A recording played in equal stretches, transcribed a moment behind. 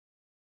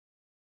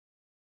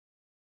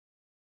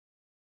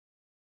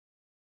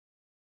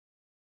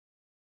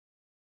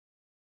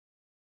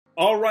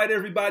All right,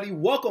 everybody,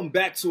 welcome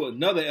back to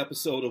another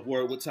episode of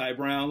Word with Ty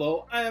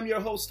Brownlow. I am your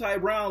host, Ty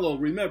Brownlow.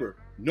 Remember,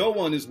 no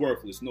one is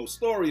worthless. No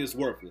story is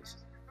worthless.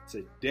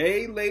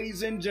 Today,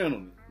 ladies and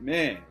gentlemen,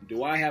 man,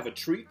 do I have a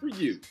treat for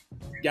you.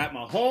 Got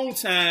my home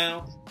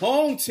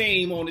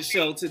team on the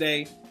show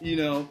today. You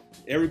know,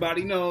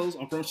 everybody knows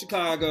I'm from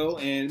Chicago,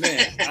 and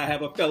man, I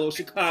have a fellow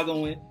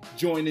Chicagoan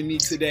joining me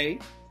today.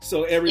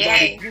 So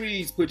everybody,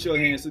 please put your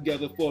hands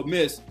together for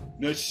Miss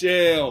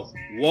Nichelle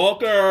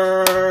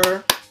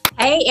Walker.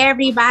 Hey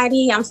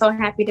everybody, I'm so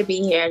happy to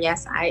be here.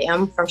 Yes, I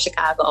am from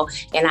Chicago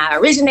and I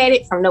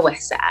originated from the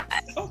West Side.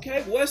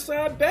 Okay, West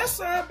Side, Best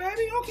Side,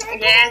 baby. Okay.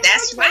 Yeah,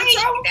 that's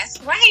right.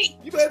 That's right.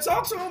 You better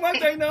talk to them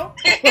like they know.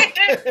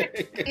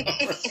 Okay.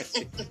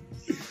 Right.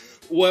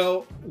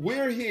 Well,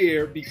 we're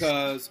here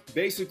because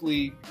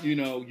basically, you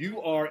know,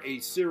 you are a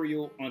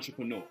serial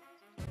entrepreneur.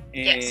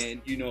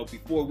 And, you know,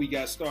 before we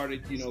got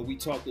started, you know, we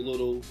talked a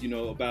little, you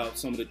know, about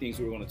some of the things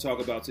we were going to talk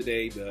about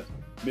today, the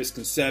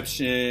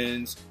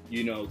misconceptions,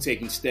 you know,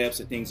 taking steps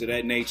and things of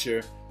that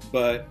nature.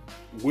 But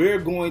we're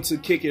going to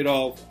kick it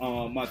off.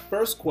 My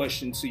first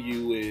question to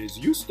you is,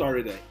 you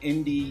started an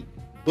indie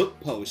book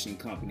publishing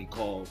company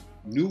called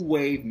New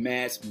Wave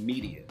Mass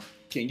Media.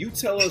 Can you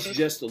tell us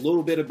just a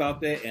little bit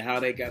about that and how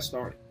that got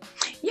started?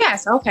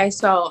 Yes. Okay.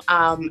 So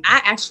I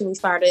actually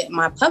started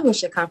my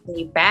publishing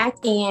company back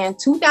in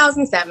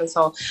 2007.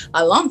 So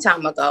a long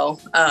time ago,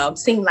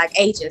 seemed like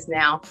ages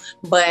now.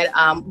 But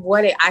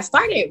I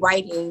started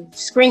writing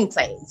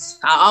screenplays.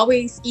 I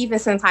always, even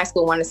since high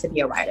school, wanted to be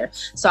a writer.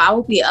 So I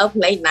would be up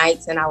late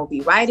nights and I would be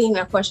writing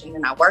a question,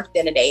 and I worked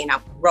in the day and I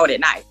wrote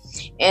at night.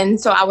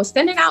 And so I was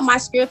sending out my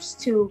scripts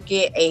to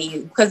get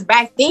because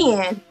back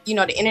then, you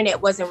know, the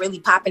internet wasn't really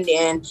popping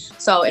in.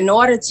 So in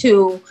order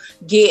to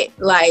get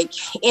like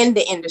in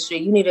the industry,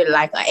 you needed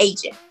like an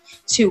agent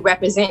to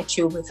represent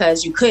you,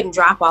 because you couldn't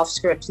drop off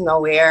scripts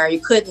nowhere. You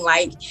couldn't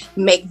like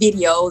make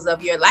videos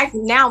of your life.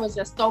 Now it's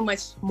just so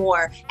much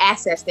more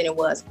access than it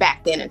was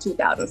back then in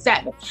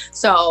 2007.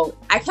 So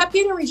I kept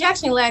getting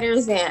rejection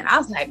letters and I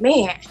was like,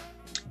 man,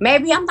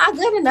 maybe I'm not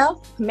good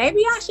enough.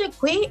 Maybe I should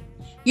quit.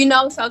 You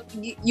know, so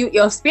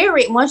your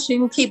spirit, once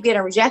you keep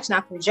getting rejection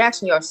after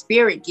rejection, your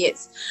spirit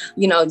gets,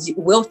 you know,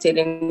 wilted,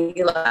 and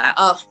you're like,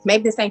 oh,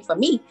 maybe this ain't for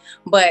me.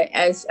 But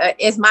as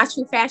my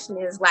true fashion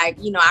is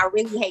like, you know, I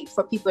really hate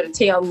for people to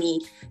tell me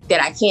that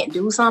I can't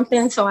do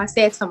something. So I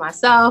said to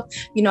myself,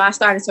 you know, I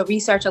started to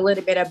research a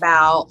little bit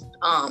about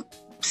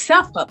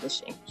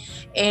self-publishing.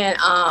 And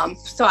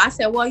so I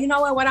said, well, you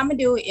know what I'm gonna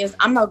do is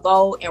I'm gonna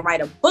go and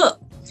write a book.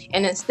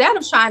 And instead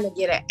of trying to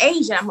get an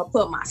agent, I'm going to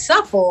put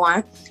myself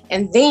on.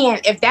 And then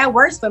if that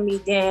works for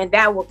me, then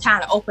that will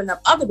kind of open up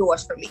other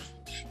doors for me.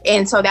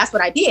 And so that's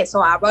what I did.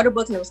 So I wrote a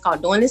book and it was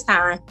called During This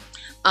Time.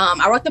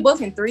 I wrote the book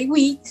in 3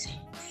 weeks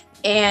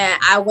and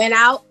I went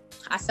out.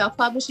 I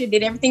self-published it,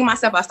 did everything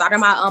myself. I started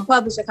my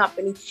publishing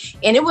company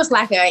and it was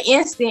like an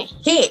instant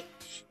hit.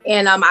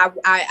 And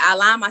I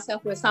aligned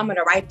myself with some of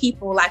the right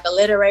people, like a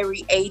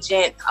literary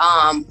agent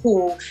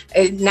who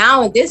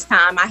now at this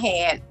time I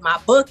had my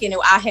book and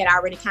I had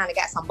already kind of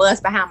got some buzz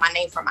behind my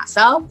name for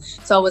myself.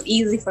 So it was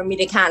easy for me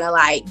to kind of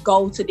like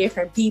go to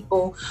different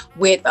people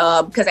with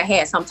because I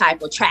had some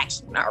type of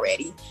traction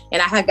already.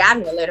 And I had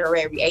gotten a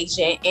literary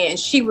agent and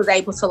she was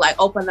able to like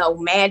open up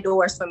mad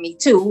doors for me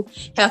too,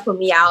 helping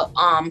me out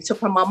to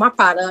promote my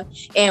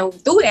product. And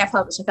through that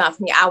publishing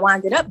company, I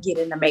winded up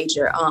getting a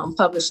major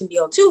publishing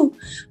deal too.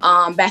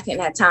 Back in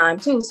that time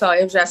too. So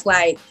it was just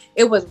like,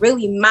 it was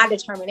really my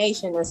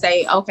determination to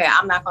say, okay,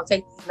 I'm not going to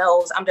take these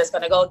no's. I'm just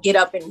going to go get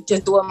up and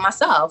just do it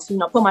myself, you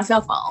know, put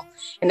myself on.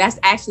 And that's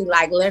actually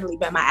like literally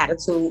been my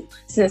attitude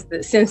since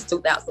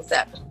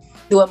 2007.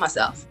 Do it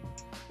myself.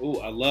 Oh,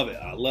 I love it.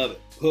 I love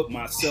it. Put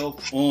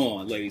myself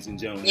on, ladies and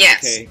gentlemen.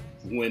 Yes. Okay.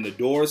 When the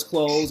doors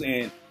close,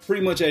 and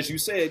pretty much as you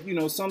said, you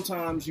know,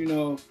 sometimes, you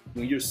know,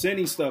 when you're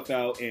sending stuff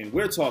out, and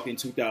we're talking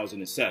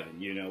 2007,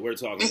 you know, we're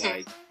talking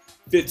like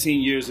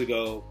 15 years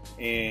ago,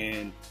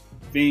 and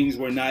things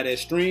were not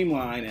as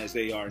streamlined as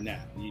they are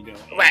now, you know.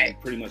 Right.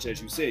 And pretty much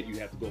as you said, you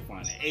have to go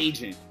find an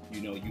agent,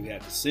 you know, you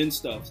have to send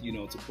stuff, you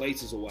know, to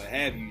places or what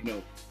have you, you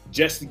know,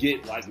 just to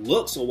get like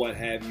looks or what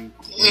have you.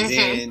 And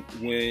then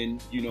when,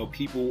 you know,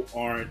 people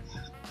aren't,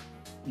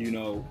 you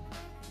know,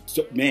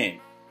 so, man,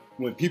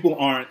 when people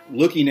aren't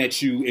looking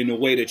at you in the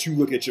way that you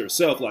look at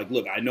yourself, like,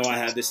 look, I know I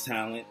have this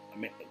talent, I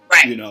mean,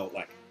 you know,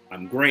 like,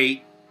 I'm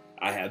great,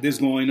 I have this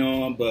going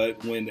on,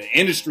 but when the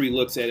industry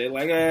looks at it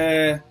like,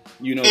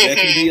 you know, that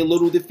can be a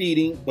little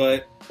defeating,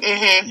 but,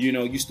 you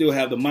know, you still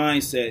have the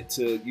mindset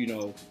to, you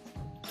know,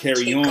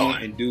 carry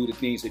on and do the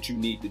things that you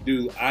need to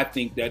do. I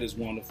think that is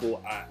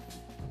wonderful.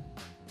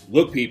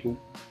 Look, people,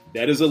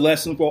 that is a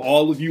lesson for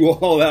all of you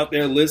all out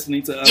there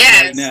listening to us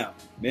right now.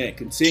 Man,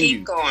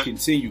 continue,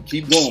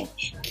 keep going,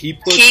 keep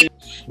pushing.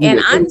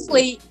 And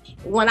honestly,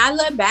 when I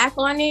look back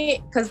on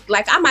it, because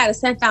like I might have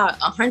sent out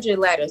 100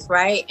 letters,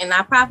 right? And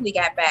I probably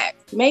got back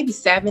maybe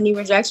 70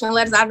 rejection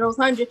letters out of those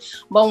 100.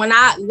 But when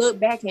I look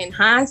back in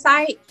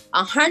hindsight,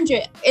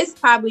 100, it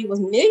probably was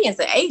millions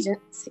of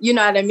agents. You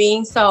know what I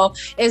mean? So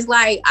it's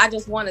like, I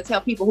just want to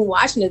tell people who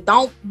watching it,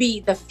 don't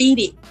be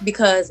defeated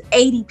because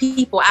 80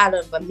 people out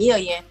of a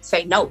million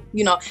say no.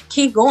 You know,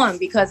 keep going,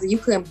 because you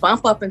can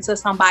bump up into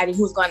somebody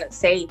who's going to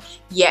say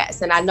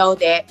yes. And I know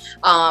that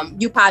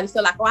you probably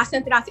feel like, oh, I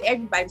sent it out to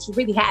everybody, but you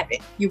really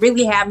haven't. You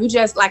really have. You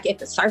just like at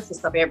the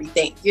surface of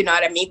everything. You know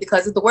what I mean?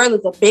 Because the world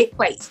is a big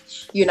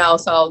place, you know,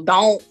 so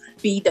don't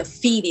be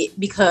defeated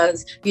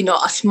because, you know,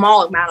 a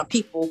small amount of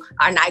people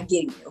are not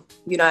getting you.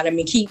 You know what I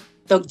mean? Keep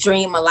the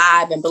dream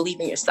alive and believe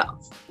in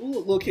yourself. Ooh,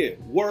 look here.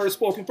 Words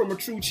spoken from a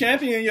true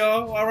champion,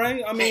 y'all. All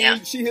right? I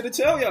mean, she here to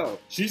tell y'all.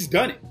 She's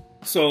done it.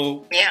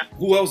 So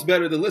who else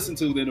better to listen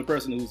to than the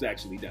person who's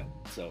actually done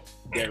it? So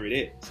there it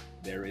is.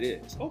 There it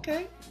is.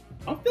 Okay.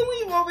 I'm feeling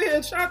you over here,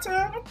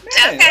 Chi-Town.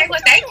 Okay, well,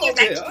 thank you.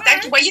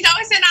 Thank you. Well, you know,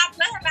 it's in our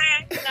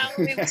bloodline.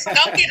 You know, we some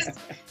go-getters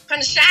from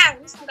the shy.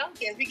 We some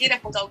go-getters. We get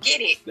up and go get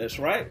it. That's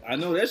right. I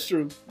know that's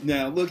true.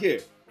 Now, look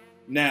here.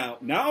 Now,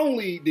 not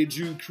only did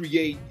you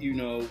create, you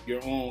know,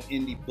 your own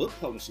indie book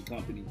publishing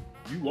company,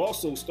 you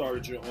also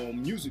started your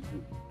own music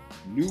group,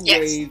 New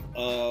Wave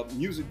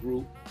Music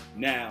Group.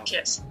 Now,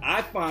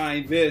 I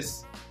find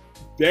this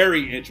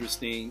very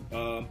interesting,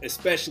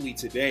 especially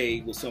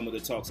today with some of the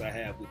talks I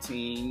have with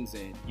teens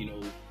and, you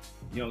know,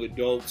 young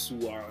adults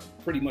who are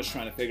pretty much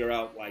trying to figure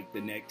out like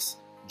the next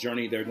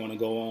journey they're going to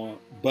go on.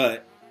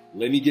 But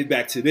let me get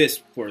back to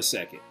this for a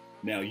second.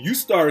 Now, you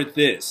started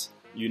this,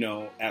 you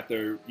know,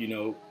 after, you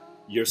know,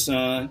 your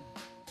son,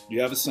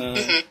 you have a son,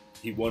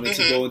 he wanted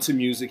to go into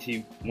music,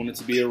 he wanted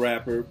to be a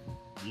rapper.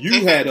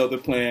 You had other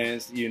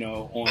plans, you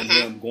know, on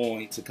him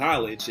going to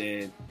college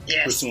and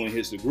pursuing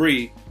his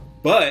degree.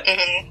 But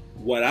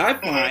what I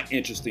find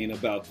interesting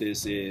about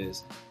this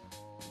is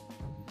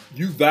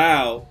you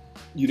vowed,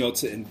 you know,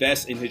 to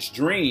invest in his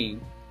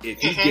dream if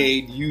he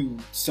gave you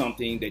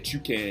something that you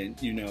can,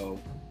 you know,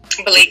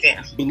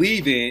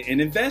 believe in and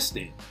invest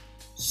in.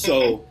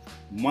 So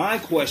my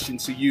question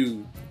to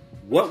you,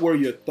 what were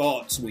your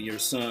thoughts when your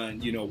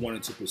son, you know,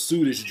 wanted to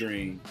pursue this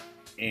dream,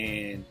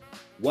 and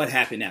what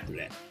happened after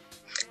that?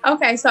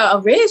 Okay,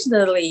 so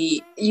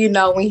originally, you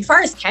know, when he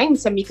first came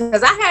to me,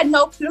 because I had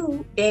no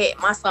clue that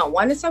my son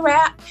wanted to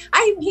rap.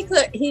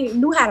 He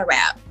knew how to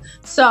rap.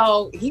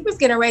 So he was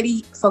getting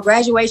ready for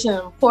graduation.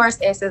 Of course,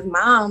 as his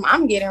mom,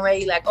 I'm getting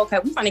ready, like, okay,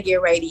 we're going to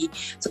get ready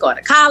to go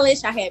to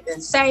college. I had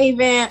been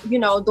saving, you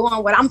know,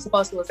 doing what I'm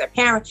supposed to do as a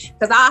parent.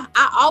 Because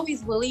I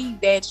always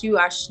believe that you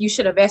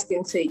should invest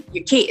into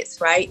your kids,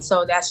 right?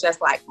 So that's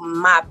just like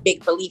my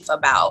big belief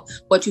about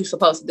what you're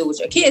supposed to do with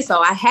your kids. So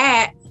I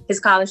had his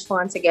college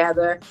fund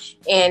together.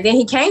 And then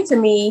he came to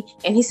me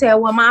and he said,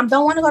 well, Mom,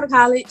 don't want to go to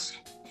college.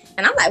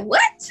 And I'm like,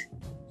 what?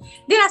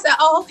 Then I said,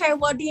 oh, okay,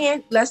 well,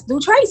 then let's do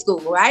trade school,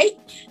 right?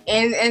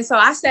 And so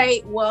I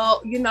say,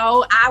 well, you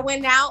know, I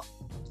went out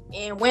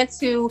and went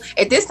to,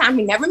 at this time,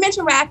 he never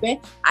mentioned rapping.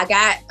 I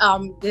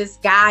got this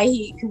guy,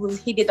 he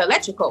did the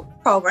electrical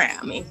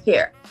programming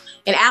here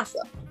in ALSA.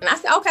 And I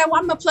said, okay,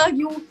 well, I'm going to plug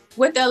you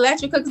with the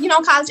electrical, because, you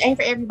know, college ain't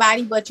for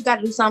everybody, but you got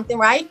to do something,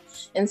 right?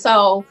 And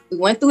so we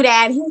went through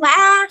that. And he was like,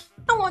 I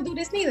don't want to do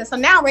this neither. So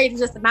now I'm ready to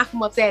just knock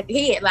him upside the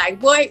head.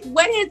 Like, boy,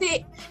 what is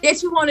it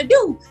that you want to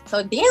do?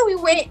 So then we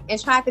went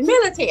and tried the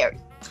military.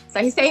 So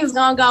he said he was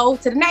going to go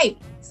to the Navy.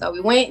 So we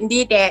went and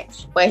did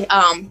that. But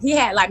he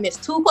had like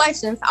missed 2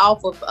 questions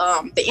off of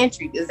the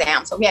entry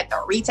exam. So we had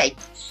to retake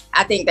it.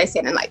 I think they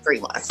said in like 3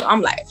 months. So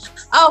I'm like,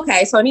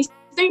 okay, so in these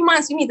 3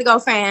 months, you need to go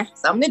find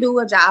something to do,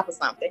 a job or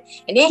something.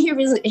 And then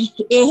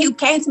he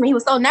came to me. He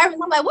was so nervous.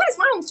 I'm like, what is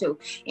wrong with you?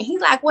 And he's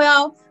like,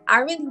 well, I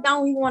really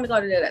don't even want to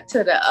go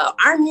to the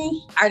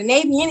Army or the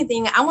Navy,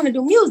 anything. I want to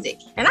do music.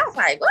 And I was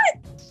like, what?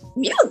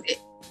 Music?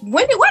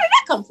 Where did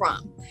that come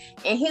from?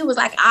 And he was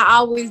like, I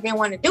always been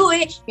wanting to do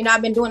it. You know,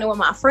 I've been doing it with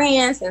my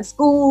friends in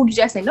school. You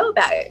just didn't know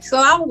about it. So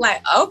I was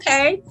like,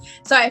 okay.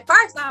 So at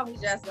first I was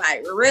just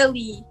like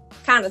really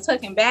kind of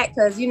taken back,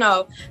 because, you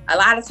know, a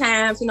lot of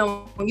times, you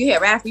know, when you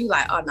hear rap, you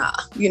like, oh, nah,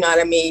 you know what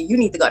I mean? You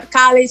need to go to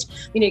college.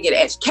 You need to get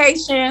an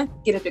education,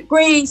 get a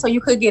degree so you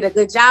could get a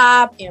good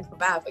job and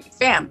provide for your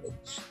family.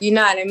 You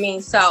know what I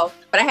mean? So,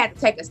 but I had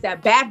to take a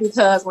step back,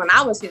 because when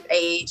I was his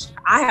age,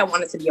 I had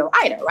wanted to be a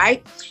writer,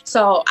 right?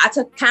 So I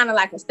took kind of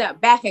like a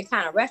step back and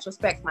kind of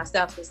retrospect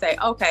myself to say,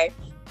 okay,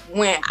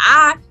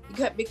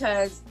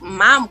 because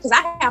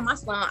I had my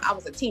son, I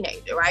was a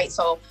teenager, right?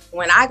 So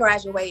when I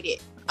graduated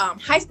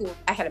high school,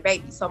 I had a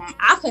baby. So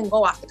I couldn't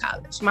go off to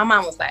college. My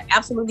mom was like,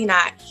 absolutely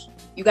not.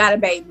 You got a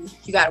baby,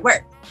 you got to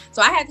work.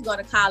 So I had to go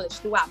to college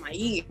throughout my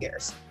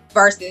years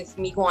versus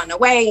me going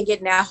away and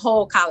getting that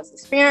whole college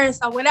experience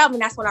or whatever.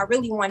 And that's what I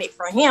really wanted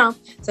for him,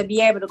 to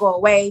be able to go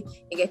away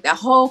and get that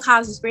whole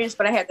college experience.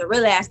 But I had to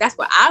realize that's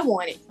what I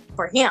wanted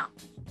for him,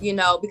 you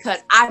know, because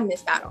I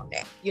missed out on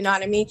that. You know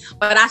what I mean?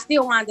 But I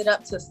still winded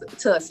up to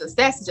a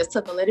success. It just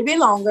took a little bit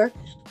longer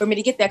for me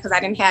to get there because I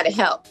didn't have the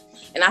help.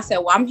 And I said,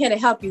 well, I'm here to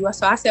help you.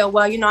 So I said,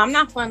 well, you know, I'm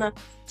not going to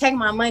take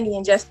my money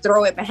and just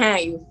throw it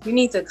behind you. You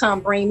need to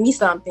come bring me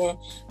something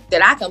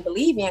that I can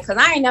believe in, because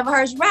I ain't never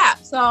heard you rap.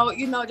 So,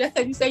 you know, just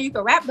because you say you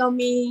can rap don't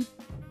mean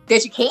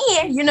that you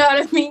can, you know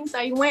what I mean? So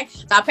you went,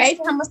 so I paid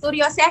for him a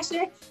studio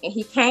session, and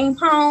he came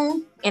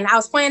home and I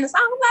was playing the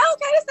song. I was like,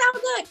 okay, this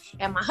sounds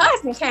good. And my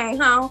husband came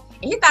home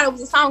and he thought it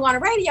was a song on the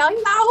radio.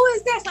 He's like, who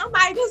is that?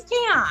 Somebody, this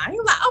Keon. He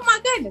was like, oh my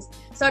goodness.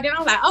 So then I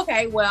was like,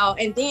 okay, well,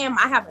 and then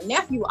I have a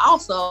nephew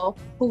also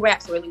who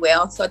raps really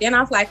well. So then I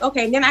was like,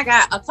 okay, then I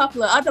got a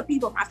couple of other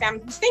people in my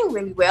family who sing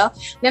really well.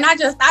 Then I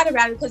just thought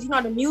about it because, you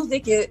know, the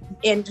music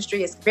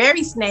industry is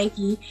very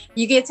snaky.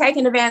 You get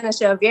taken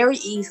advantage of very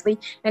easily.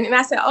 And then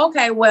I said,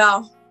 okay,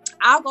 well,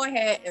 I'll go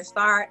ahead and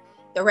start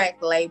the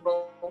record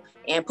label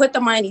and put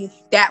the money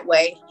that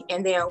way,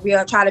 and then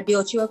we'll try to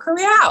build you a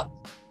career out,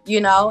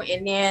 you know.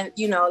 And then,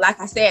 you know, like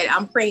I said,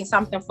 I'm creating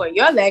something for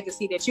your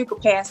legacy that you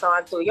could pass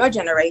on through your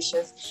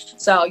generations.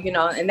 So, you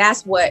know, and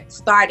that's what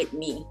started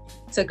me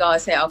to go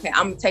and say, okay,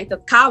 I'm gonna take the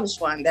college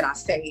one that I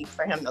saved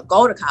for him to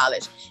go to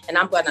college, and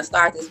I'm gonna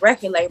start this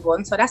record label.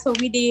 And so that's what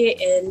we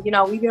did, and you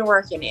know, we've been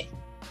working it.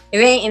 It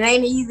ain't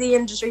an easy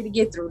industry to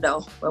get through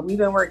though, but we've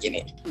been working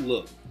it.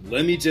 Look,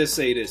 let me just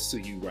say this to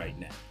you right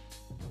now.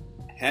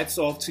 Hats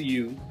off to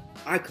you.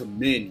 I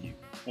commend you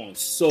on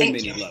so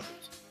many levels,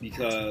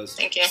 because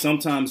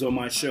sometimes on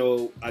my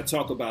show, I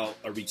talk about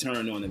a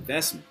return on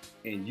investment,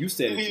 and you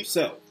said it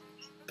yourself.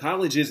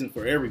 College isn't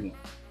for everyone,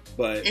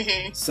 but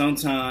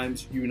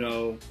sometimes, you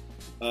know,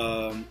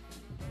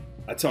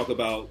 I talk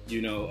about,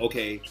 you know,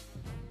 okay,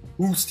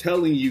 who's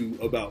telling you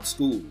about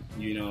school?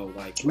 You know,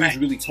 like who's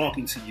really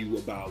talking to you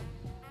about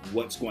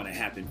what's going to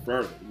happen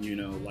further? You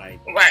know, like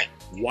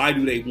why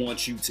do they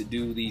want you to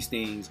do these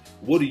things?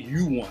 What do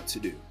you want to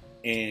do?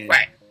 And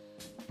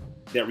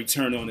that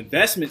return on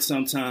investment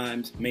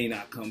sometimes may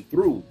not come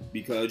through,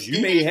 because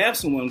you may have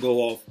someone go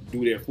off,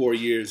 do their 4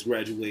 years,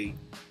 graduate,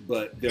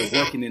 but they're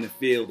working in a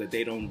field that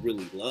they don't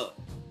really love.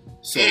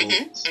 So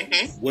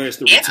where's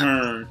the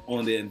return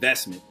on the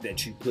investment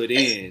that you put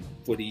in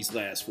for these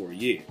last 4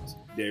 years?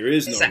 There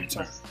is no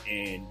return.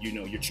 And, you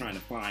know, you're trying to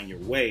find your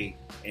way.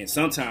 And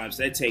sometimes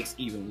that takes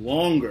even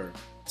longer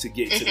to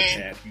get to the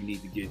path you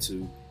need to get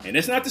to. And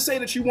that's not to say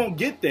that you won't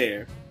get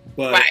there,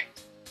 but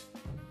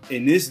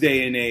in this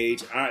day and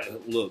age,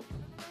 look,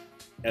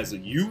 as a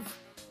youth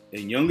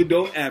and young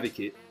adult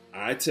advocate,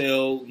 I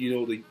tell, you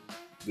know,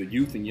 the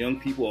youth and young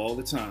people all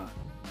the time,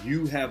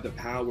 you have the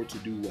power to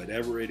do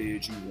whatever it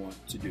is you want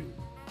to do.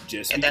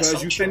 Just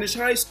because you finish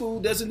high school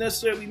doesn't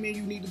necessarily mean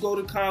you need to go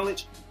to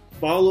college.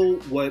 Follow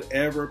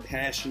whatever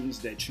passions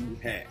that you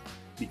have,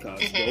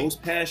 because those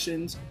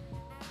passions,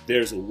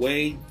 there's a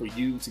way for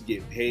you to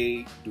get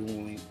paid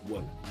doing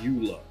what you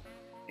love.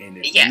 And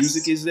if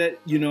music is that,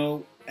 you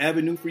know,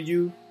 avenue for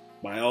you,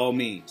 by all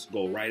means,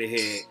 go right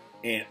ahead.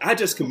 And I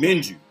just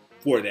commend you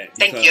for that.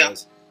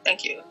 Because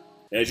Thank you.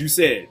 As you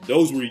said,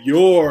 those were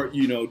your,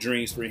 you know,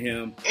 dreams for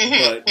him.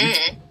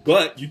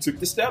 But you took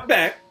the step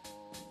back,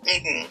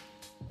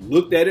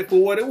 looked at it for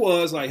what it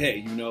was, like, hey,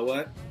 you know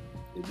what?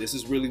 If this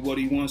is really what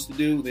he wants to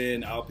do,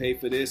 then I'll pay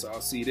for this. I'll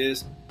see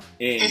this.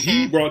 And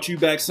he brought you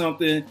back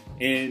something.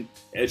 And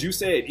as you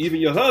said, even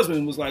your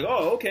husband was like,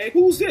 oh, okay,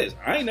 who's this?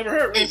 I ain't never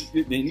heard of it.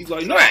 And he's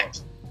like, no,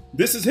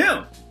 this is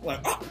him. Like,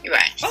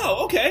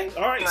 oh, okay.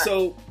 All right.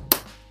 So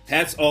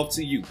hats off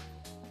to you.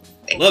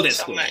 Love that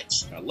so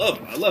much. I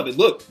love it. I love it.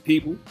 Look,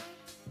 people,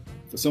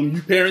 for some of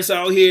you parents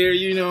out here,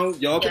 you know,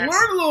 y'all can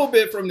learn a little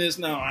bit from this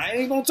now. I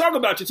ain't going to talk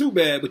about you too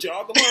bad, but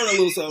y'all can learn a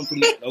little something from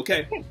this.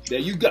 Okay? There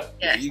you go.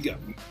 There you go.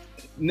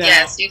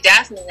 Now, you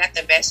definitely got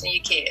to invest in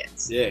your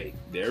kids. Yeah,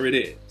 there it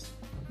is.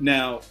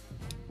 Now,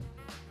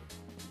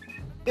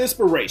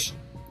 inspiration.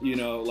 You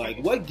know,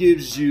 like what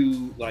gives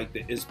you like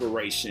the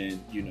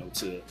inspiration, you know,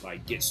 to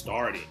like get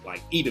started,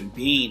 like even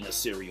being a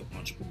serial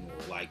entrepreneur?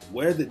 Like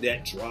where did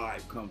that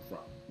drive come from?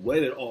 Where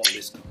did all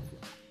this come from?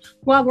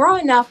 Well,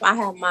 growing up, I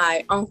had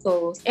my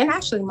uncles and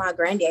actually my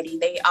granddaddy.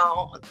 They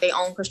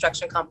own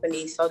construction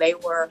companies, so they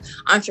were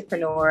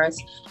entrepreneurs.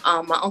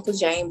 My Uncle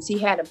James, he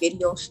had a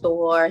video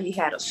store. He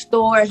had a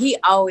store. He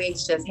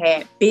always just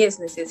had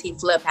businesses. He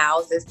flipped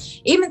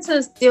houses. Even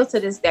still to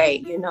this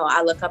day, you know,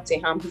 I look up to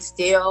him. He's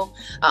still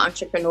an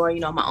entrepreneur.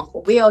 You know, my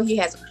Uncle Will, he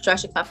has a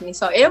construction company.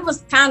 So it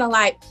was kind of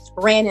like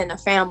ran in a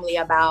family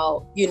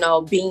about, you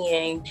know,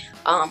 being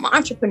an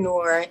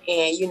entrepreneur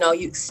and, you know,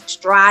 you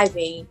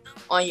striving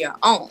on your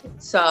own.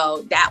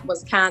 So that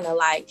was kind of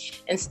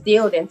like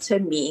instilled into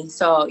me.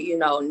 So, you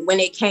know, when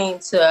it came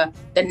to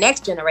the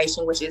next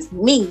generation, which is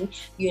me,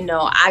 you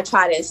know, I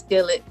try to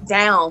instill it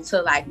down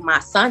to like my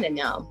son and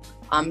them.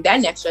 That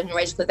next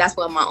generation, because that's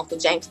what my Uncle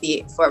James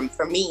did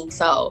for me.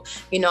 So,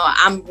 you know,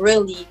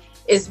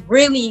 it's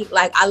really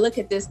like, I look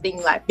at this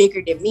thing like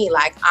bigger than me.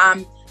 Like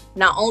I'm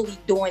not only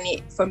doing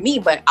it for me,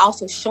 but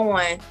also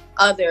showing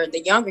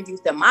the younger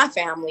youth in my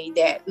family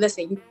that,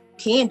 listen, you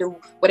can do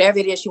whatever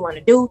it is you want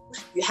to do.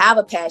 You have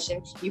a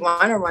passion. You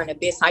want to run a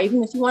business,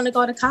 even if you want to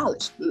go to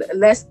college.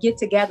 Let's get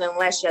together and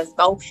let's just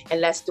go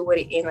and let's do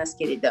it and let's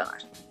get it done.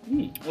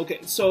 Okay,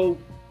 so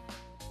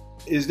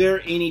is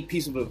there any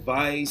piece of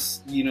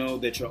advice, you know,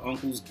 that your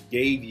uncles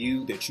gave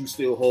you that you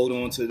still hold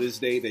on to this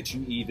day, that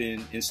you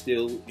even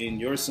instill in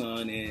your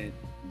son and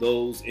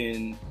those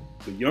in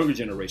the younger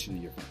generation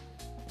of your family?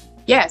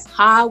 Yes,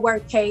 hard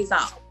work pays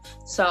off.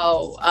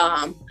 So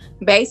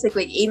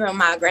basically, even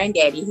my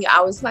granddaddy, he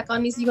always like,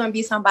 "On this, you're gonna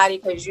be somebody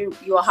because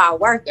you're a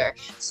hard worker."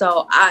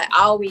 So I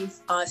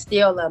always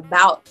still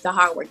about the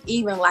hard work.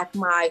 Even like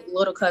my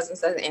little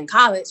cousins in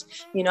college,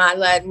 you know, I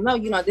let them know,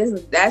 you know,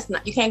 that's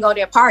not, you can't go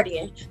there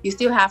partying. You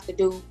still have to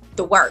do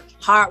the work.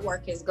 Hard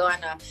work is going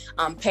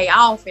to pay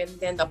off, and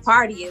then the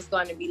party is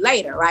going to be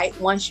later, right?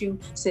 Once you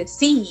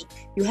succeed,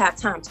 you have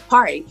time to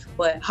party,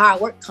 but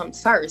hard work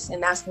comes first.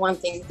 And that's one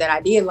thing that I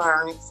did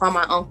learn from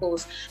my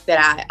uncles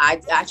that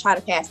I try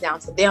to pass down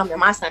to them and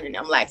my son and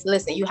them. Like,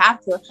 listen, you have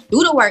to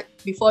do the work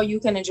before you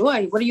can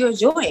enjoy. What are you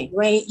enjoying?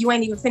 You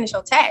ain't even finished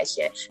your task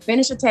yet.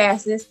 Finish your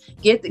tasks,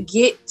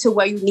 get to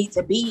where you need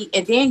to be,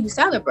 and then you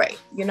celebrate.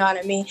 You know what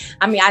I mean?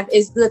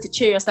 It's good to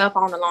cheer yourself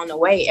on along the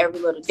way. Every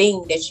little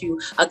thing that you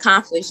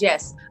accomplish,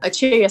 yes,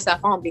 cheer yourself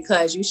on,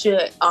 because you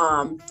should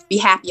be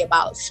happy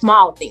about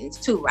small things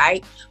too,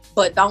 right?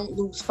 But don't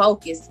lose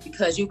focus,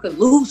 because you could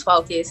lose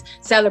focus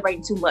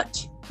celebrating too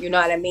much. You know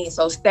what I mean?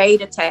 So stay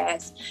the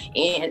task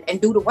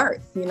and do the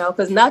work, you know,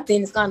 because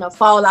nothing is going to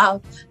fall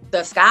out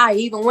the sky.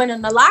 Even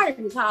winning the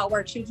lottery is hard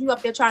work. Shoot, you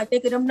up there trying to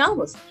think of them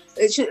numbers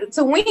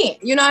to win.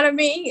 You know what I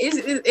mean?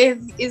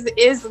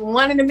 It's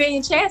 1 in a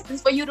million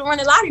chances for you to win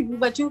the lottery.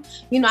 But you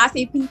know, I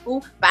see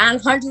people buying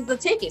hundreds of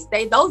tickets.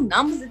 Those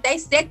numbers that they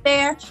sit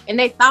there and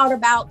they thought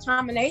about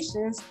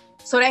combinations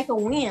so they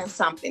can win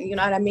something. You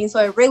know what I mean? So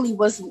it really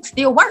was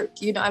still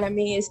work. You know what I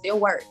mean? It's still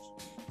work.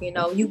 You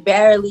know, you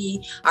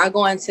barely are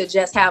going to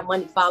just have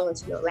money fall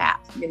into your lap,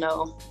 you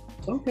know.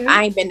 Okay.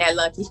 I ain't been that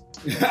lucky.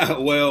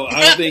 Well,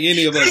 I don't think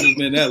any of us has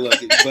been that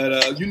lucky.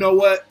 But you know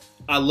what?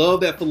 I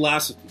love that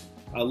philosophy.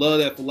 I love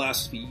that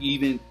philosophy,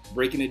 even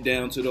breaking it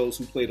down to those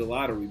who play the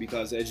lottery,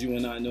 because as you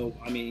and I know,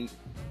 I mean,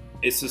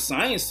 it's a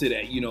science to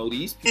that. You know,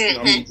 these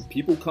people, I mean,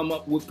 people come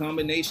up with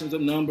combinations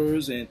of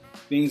numbers and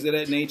things of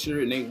that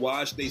nature, and they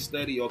watch, they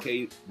study,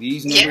 okay,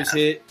 these numbers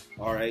hit.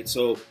 All right,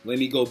 so let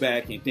me go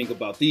back and think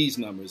about these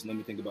numbers. Let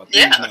me think about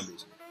these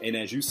numbers. And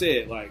as you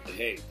said, like,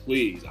 hey,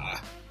 please,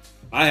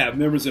 I have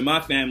members in my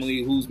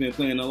family who's been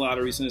playing the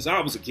lottery since I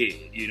was a kid,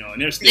 you know,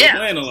 and they're still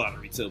playing the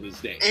lottery till this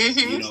day,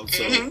 you know,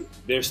 so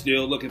they're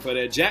still looking for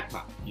that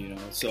jackpot, you know,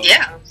 so,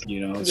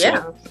 you know.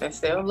 So. They're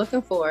still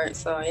looking for it.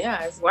 So,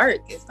 yeah, it's work.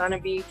 It's going to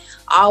be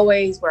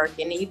always work.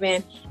 And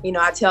even, you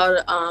know, I tell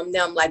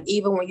them, like,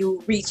 even when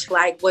you reach,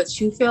 like, what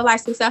you feel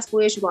like successful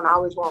is, you're going to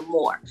always want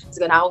more. It's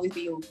going to always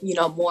be, you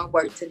know, more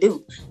work to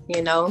do,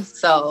 you know,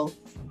 so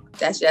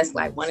that's just,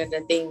 like, one of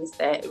the things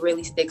that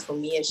really sticks with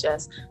me is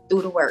just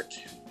do the work.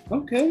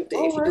 Okay.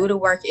 If you do the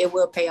work, it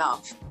will pay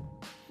off.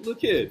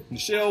 Look here,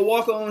 Michelle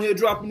Walker on here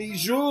dropping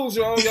these jewels,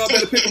 y'all. Y'all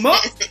better pick them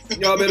up.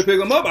 Y'all better pick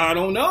them up. I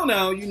don't know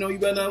now. You know, you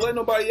better not let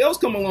nobody else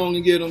come along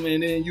and get them,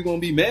 and then you're gonna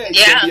be mad.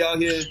 You're gonna be out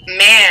here.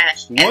 Man,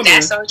 and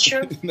that's so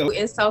true. No.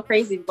 It's so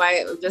crazy. But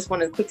I just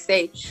want to quick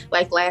say,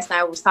 like last night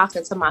I was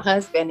talking to my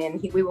husband,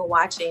 and we were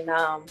watching.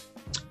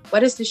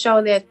 What is the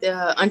show that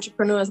the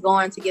entrepreneurs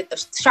going to get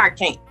the Shark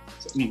Tank?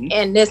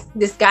 And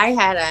this guy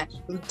had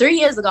 3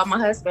 years ago, my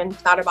husband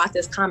thought about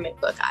this comic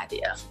book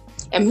idea.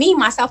 And me,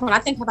 myself, when I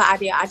think of an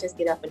idea, I just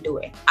get up and do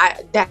it.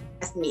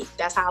 That's me.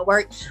 That's how I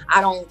work. I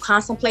don't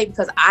contemplate,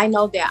 because I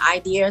know that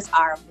ideas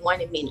are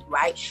one in many,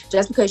 right?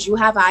 Just because you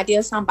have an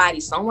idea, somebody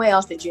somewhere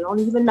else that you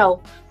don't even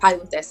know probably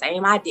with that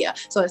same idea.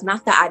 So it's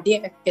not the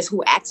idea, it's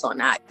who acts on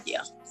the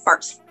idea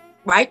first.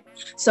 Right?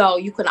 So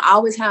you can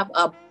always have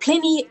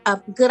plenty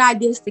of good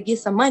ideas to get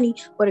some money,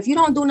 but if you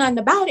don't do nothing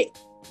about it,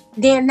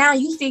 then now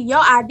you see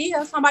your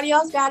idea, somebody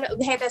else had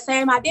that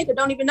same idea that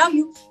don't even know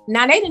you.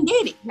 Now they done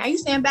did it. Now you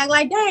stand back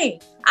like, dang,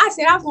 I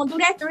said I was gonna do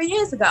that 3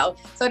 years ago.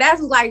 So that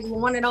was like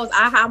one of those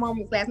aha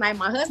moments last night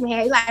my husband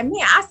had. He's like, man,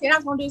 I said I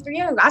was gonna do this 3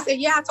 years ago. I said,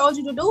 yeah, I told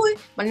you to do it,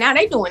 but now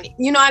they doing it.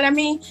 You know what I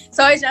mean?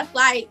 So it's just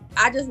like,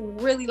 I just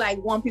really like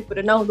want people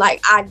to know,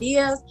 like,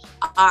 ideas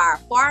are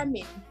far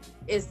many.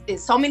 Is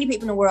so many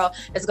people in the world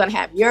that's gonna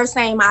have your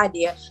same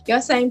idea,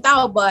 your same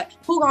thought, but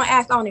who gonna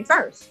act on it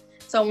first?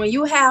 So when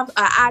you have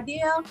an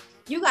idea,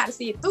 you got to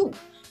see it through.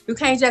 You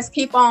can't just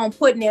keep on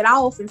putting it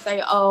off and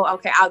say, oh,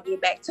 okay, I'll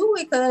get back to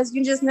it, because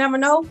you just never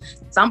know.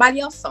 Somebody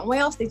else,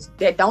 somewhere else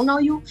that don't know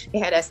you, they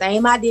had that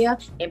same idea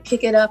and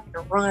pick it up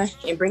and run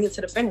and bring it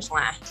to the finish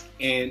line.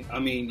 And I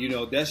mean, you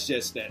know, that's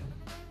just that,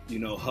 you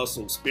know,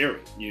 hustle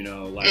spirit, you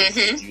know, like,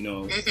 you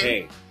know,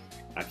 hey,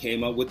 I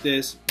came up with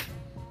this.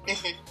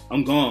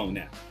 I'm gone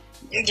now.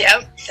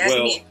 Yep, that's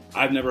me.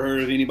 I've never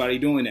heard of anybody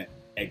doing that.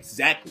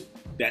 Exactly.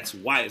 That's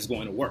why it's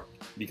going to work,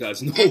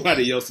 because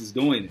nobody else is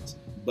doing this.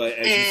 But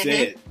as you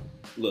said,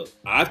 look,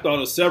 I've thought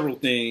of several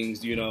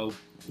things, you know,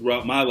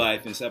 throughout my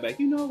life and sat back,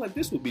 you know, like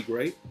this would be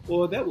great,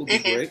 or that would be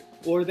great,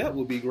 or that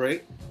would be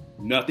great.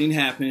 Nothing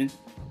happened.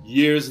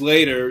 Years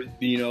later,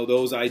 you know,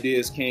 those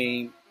ideas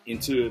came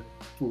into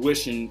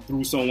fruition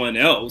through someone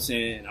else,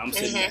 and I'm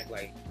sitting back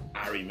like,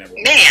 I remember.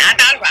 Man,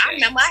 I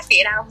remember I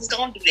said I was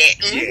going to do that.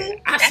 Mm-hmm. Yeah,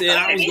 I said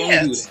I was going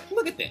to do that.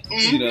 Look at that.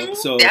 Mm-hmm. You know,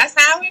 so that's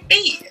how it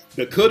be.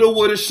 The coulda,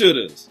 woulda,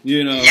 shouldas.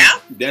 You know,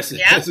 that's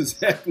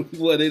exactly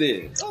what it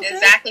is. Okay.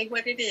 Exactly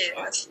what it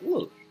is.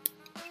 Look,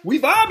 we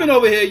vibing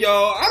over here,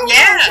 y'all. I don't know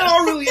if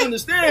y'all really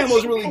understand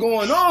what's really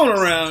going on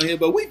around here,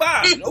 but we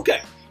vibing.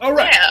 Okay, all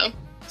right. Yeah.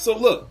 So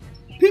look,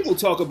 people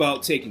talk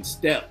about taking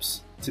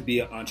steps to be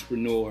an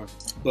entrepreneur,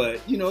 but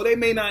you know they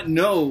may not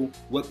know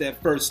what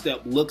that first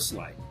step looks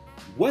like.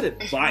 What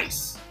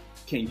advice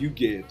can you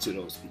give to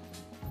those people?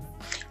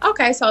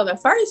 Okay, so the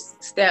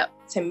first step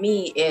to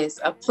me is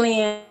a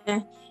plan,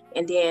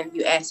 and then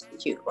you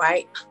execute,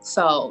 right?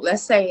 So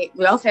let's say,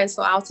 okay,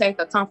 so I'll take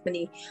a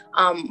company.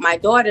 My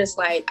daughter's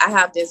like, I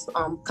have this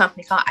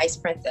company called Ice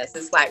Princess.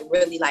 It's like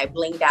really like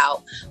blinged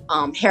out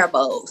hair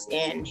bows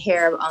and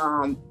hair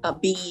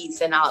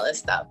beads and all this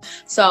stuff.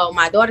 So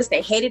my daughters,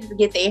 they hated to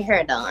get their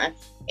hair done.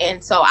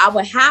 And so I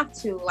would have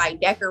to like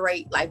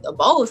decorate like the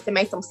bows to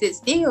make them sit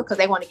still because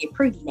they want to get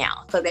pretty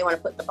now because they want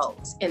to put the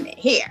bows in their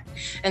hair.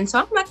 And so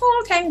I'm like,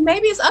 oh, okay,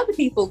 maybe it's other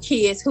people,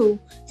 kids who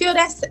feel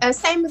that's the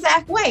same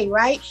exact way,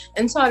 right?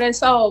 And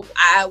so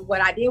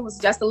what I did was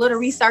just a little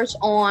research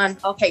on,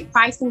 okay,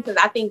 pricing, because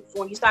I think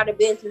when you start a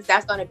business,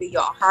 that's going to be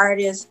your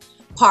hardest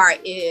part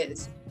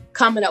is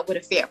coming up with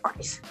a fair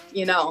price,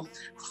 you know,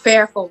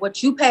 fair for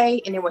what you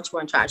pay and then what you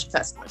want to charge your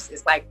customers.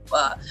 It's like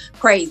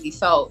crazy.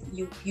 So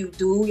you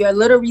do your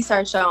little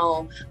research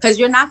on, because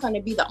you're not going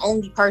to be the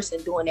only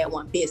person doing that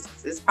one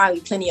business. There's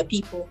probably plenty of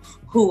people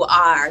who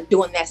are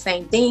doing that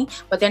same thing,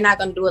 but they're not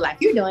going to do it like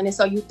you're doing it.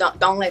 So you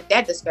don't let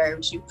that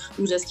discourage you.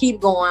 You just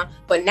keep going.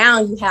 But now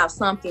you have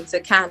something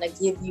to kind of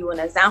give you an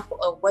example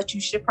of what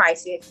you should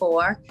price it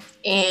for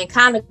and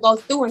kind of go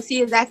through and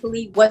see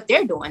exactly what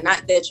they're doing.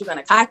 Not that you're going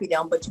to copy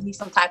them, but you need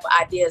some type of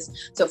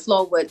ideas to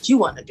flow what you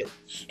want to do.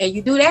 And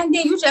you do that, and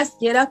then you just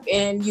get up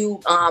and you,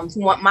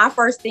 my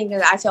first thing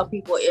that I tell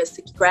people is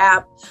to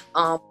grab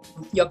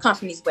your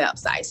company's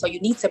website. So you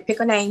need to pick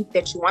a name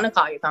that you want to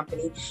call your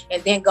company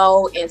and then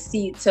go and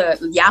see to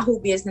Yahoo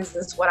Business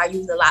is what I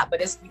use a lot, but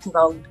you can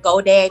go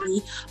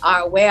GoDaddy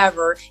or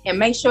wherever and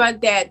make sure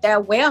that that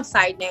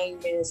website name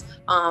is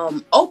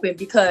open,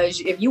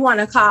 because if you want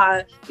to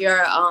call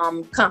your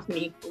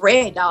company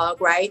Red Dog,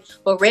 right?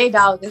 But Red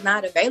Dog is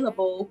not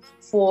available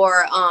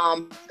for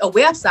a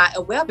website,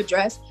 a web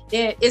address,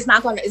 then it's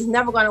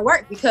never going to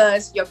work,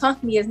 because your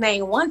company is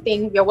named one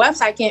thing, your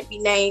website can't be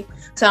named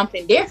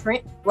something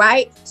different,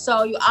 right?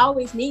 So you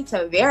always need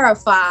to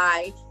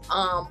verify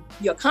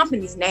your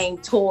company's name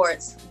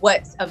towards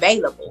what's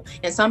available.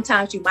 And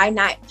sometimes you might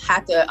not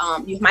have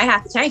to, you might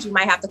have to change. You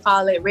might have to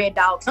call it Red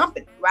Dog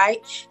Company, right?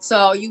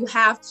 So you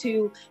have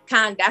to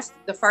that's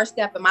the first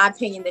step, in my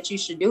opinion, that you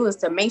should do, is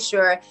to make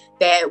sure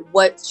that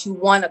what you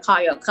want to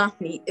call your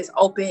company is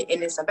open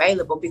and it's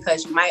available,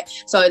 because you might,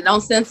 so no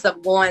sense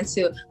of going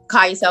to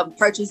call yourself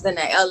purchasing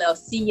an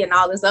LLC and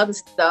all this other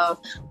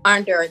stuff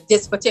under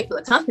this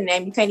particular company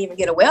name. You can't even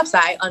get a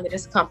website under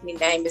this company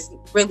name. It's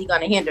really going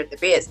to hinder the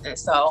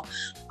business. So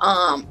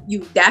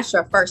that's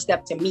your first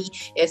step to me,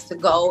 is to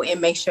go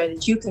and make sure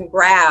that you can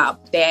grab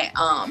that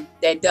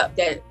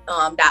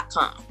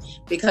 .com.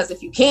 Because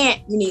if you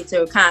can't, you need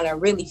to kind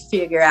of really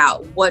figure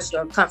out what's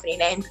your company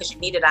name, because you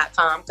need a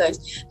 .com.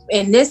 Because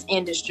in this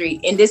industry,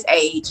 in this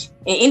age,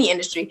 in any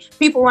industry,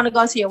 people want to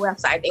go to your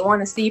website. They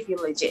want to see if you're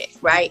legit,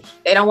 right?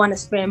 They don't want to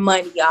spend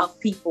money off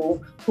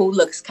people who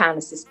looks kind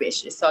of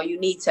suspicious. So you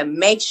need to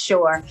make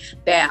sure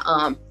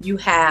that you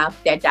have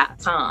that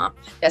 .com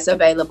that's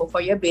available for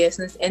your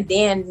business. And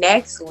then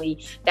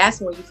nextly, that's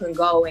where you can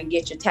go and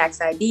get your tax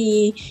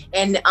ID.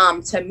 And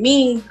to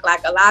me,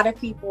 like a lot of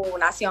people,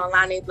 when I see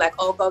online, they be like,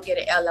 oh, go get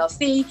an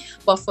LLC.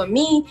 But for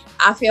me,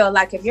 I feel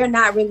like if you're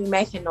not really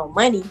making no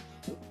money,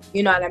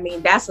 you know what I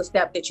mean? That's a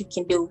step that you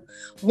can do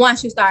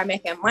once you start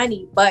making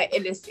money. But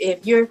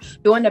if you're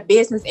doing a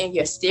business and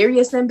you're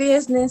serious in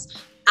business,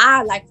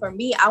 for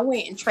me, I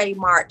went and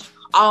trademarked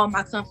all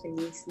my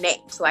company's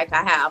names. Like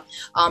I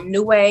have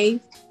New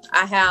Wave,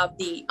 I have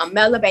the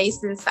Mela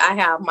Basis, I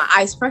have my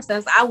Ice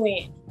Princess. I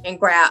went and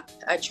grabbed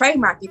a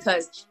trademark,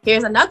 because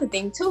here's another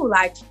thing too.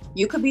 Like,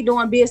 you could be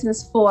doing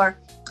business for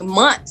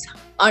months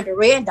under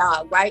Red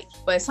Dog, right?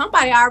 But if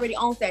somebody already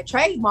owns that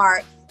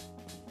trademark,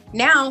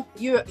 now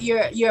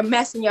you're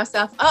messing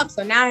yourself up.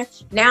 So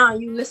now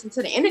you listen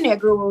to the internet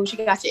gurus,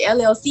 you got your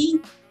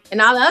LLC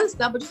and all the other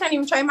stuff, but you can't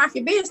even trademark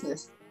your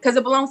business because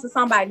it belongs to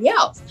somebody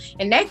else,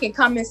 and they can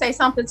come and say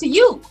something to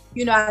you.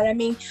 You know what I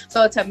mean?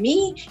 So to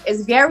me,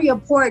 it's very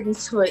important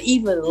to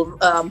even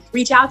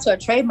reach out to a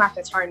trademark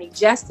attorney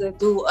just to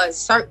do a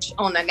search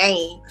on the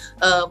name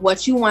of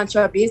what you want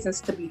your business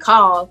to be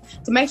called,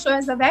 to make sure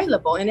it's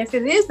available. And if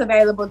it is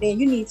available, then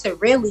you need to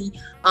really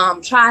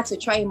try to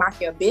trademark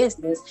your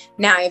business.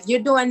 Now, if you're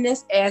doing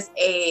this as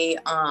a,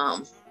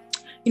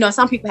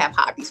 some people have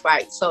hobbies,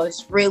 right? So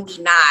it's really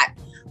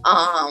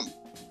not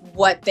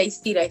what they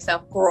see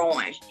themselves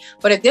growing.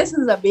 But if this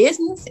is a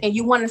business and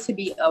you want it to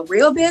be a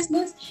real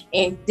business,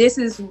 and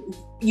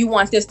you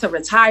want this to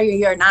retire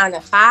your 9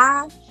 to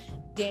 5,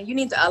 then you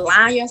need to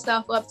align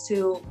yourself up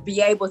to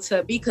be able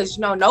to be, because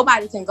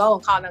nobody can go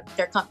and call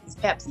their company's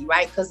Pepsi,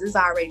 right? Because it's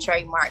already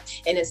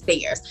trademarked and it's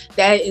theirs.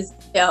 That is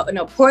an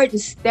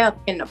important step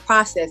in the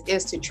process,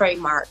 is to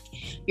trademark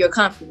your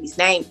company's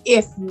name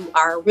if you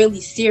are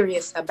really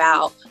serious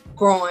about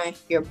growing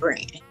your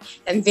brand.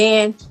 And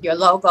then your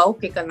logo,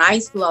 pick a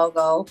nice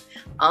logo.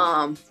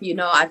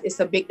 It's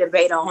a big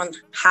debate on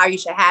how you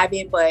should have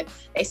it, but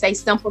they say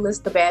simple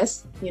is the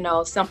best,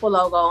 simple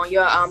logo on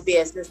your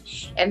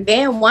business. And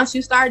then once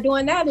you start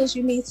doing that, is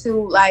you need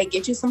to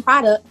get you some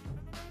product,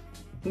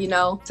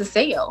 to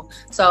sell.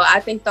 So I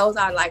think those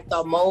are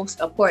the most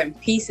important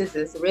pieces,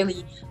 is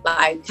really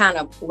kind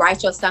of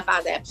write yourself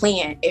out that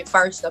plan at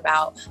first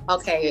about,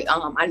 okay,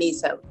 I need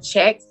to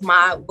check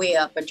my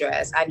web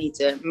address. I need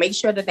to make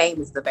sure the name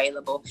is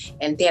available.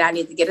 And then I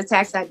need to get a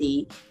tax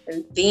ID.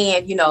 And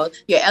then,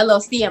 your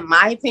LLC, in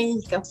my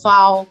opinion, can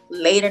fall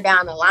later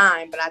down the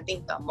line. But I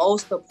think the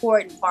most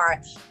important part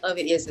of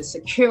it is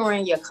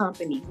securing your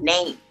company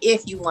name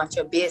if you want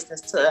your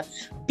business to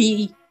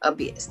be a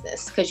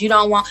business. Because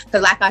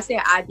like I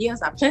said,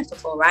 ideas are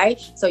plentiful, right?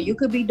 So you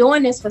could be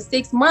doing this for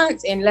 6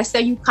 months, and let's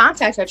say you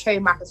contact a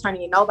trademark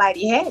attorney and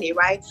nobody had it,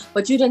 right?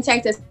 But you didn't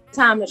take the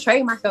time to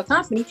trademark your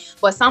company,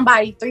 but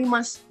somebody 3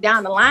 months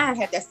down the line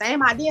had that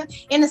same idea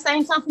in the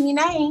same company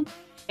name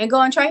and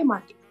go and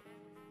trademark it.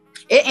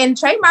 And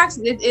trademarks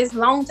is a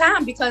long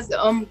time, because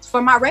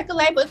for my record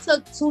label, it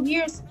took 2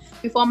 years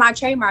before my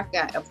trademark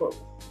got approved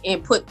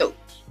and put through.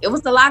 It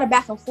was a lot of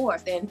back and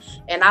forth,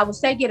 and I would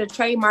say get a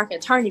trademark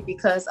attorney,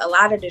 because a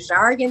lot of the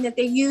jargon that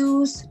they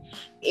use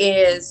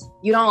is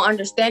you don't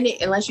understand it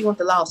unless you went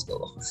to law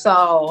school.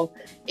 So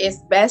it's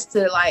best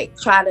to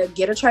try to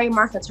get a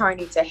trademark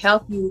attorney to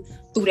help you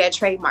through that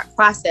trademark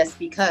process,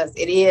 because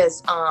it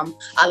is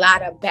a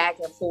lot of back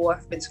and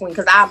forth between.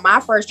 Because my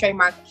first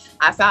trademark,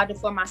 I filed it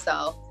for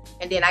myself,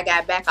 and then I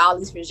got back all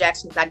these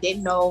rejections. I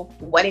didn't know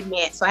what it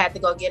meant, so I had to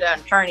go get an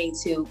attorney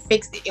to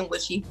fix it, in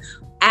which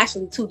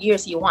actually 2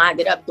 years he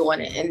winded up doing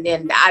it. And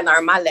then I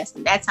learned my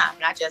lesson that time,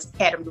 and I just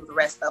had him do the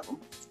rest of them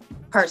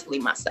personally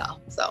myself.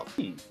 So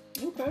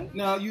okay,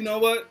 now you know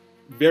what,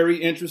 very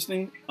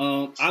interesting.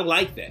 I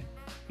like that,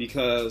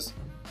 because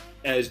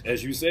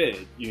as you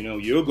said,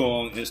 you'll go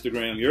on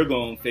Instagram, you'll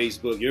go on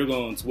Facebook, you'll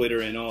go on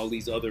Twitter and all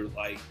these other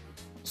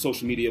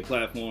social media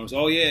platforms.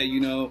 Oh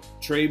yeah,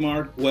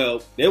 trademark.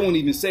 Well, they won't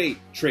even say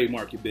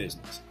trademark your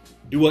business.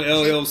 Do an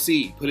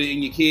LLC, put it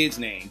in your kid's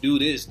name, do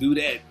this, do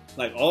that.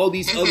 All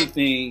these other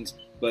things,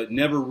 but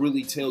never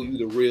really tell you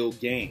the real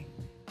game.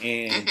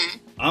 And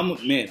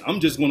I'm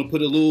just going to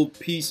put a little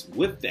piece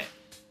with that.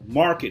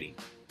 Marketing.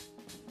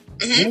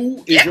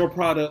 Who is your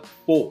product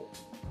for?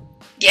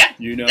 Yeah,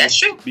 that's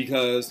true.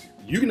 Because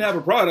you can have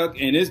a product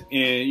and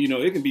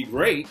it can be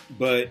great,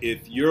 but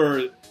if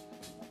you're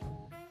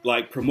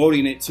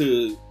promoting it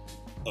to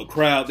a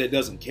crowd that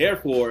doesn't care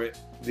for it,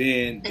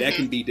 then that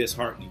can be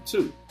disheartening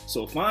too.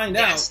 So find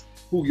out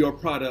who your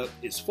product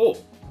is for.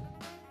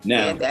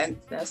 Now, yeah,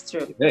 that's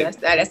true. Hey.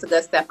 That's a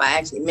good step I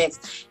actually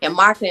mixed in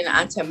marketing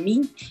onto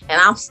me,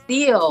 and I'm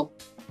still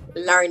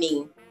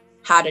learning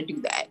how to do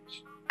that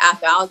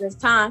after all this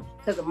time,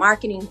 because the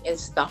marketing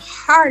is the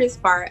hardest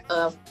part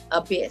of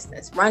a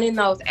business. Running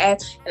those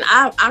ads, and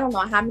I don't know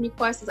how many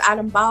courses I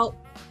done bought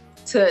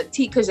to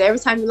teach, because every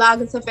time you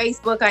log into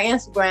Facebook or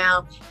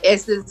Instagram,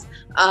 it's this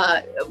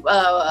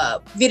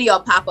video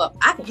pop up.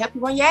 I can help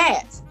you run your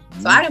ads.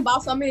 So I done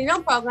bought so many of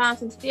them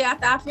programs, and still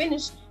after I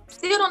finished,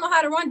 still don't know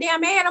how to run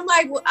damn ad. I'm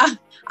like,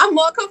 I'm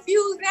more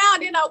confused now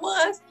than I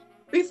was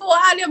before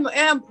I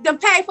didn't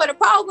pay for the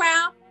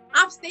program.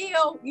 I'm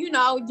still,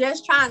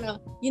 just trying to,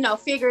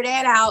 figure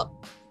that out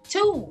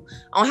too,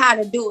 on how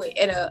to do it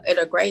at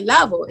a great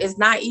level. It's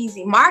not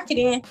easy.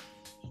 Marketing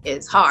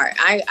is hard.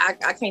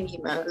 I can't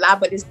even lie,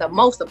 but it's the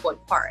most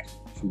important part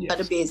of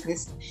the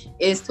business,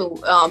 is to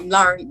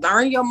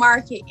learn your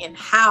market and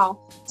how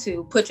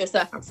to put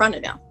yourself in front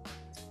of them.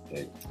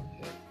 Hey,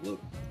 look.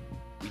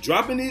 We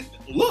dropping it.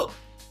 Look,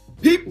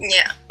 people.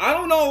 Yeah. I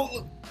don't know.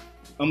 Look,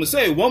 I'm gonna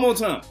say it one more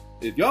time.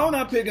 If y'all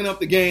not picking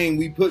up the game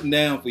we putting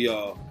down for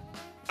y'all,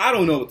 I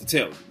don't know what to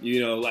tell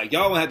you. Y'all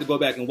gonna have to go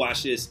back and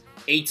watch this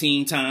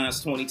 18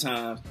 times, 20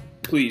 times.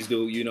 Please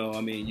do.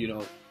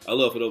 I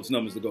love for those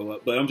numbers to go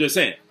up. But I'm just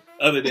saying.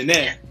 Other than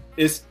that,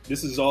 this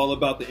is all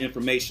about the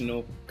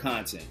informational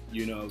content.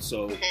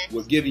 So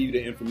we're giving you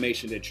the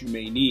information that you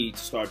may need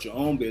to start your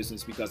own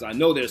business, because I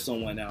know there's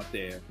someone out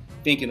there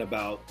thinking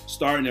about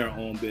starting their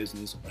own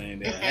business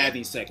and they're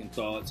having second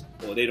thoughts,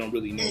 or they don't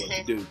really know what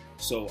to do.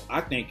 So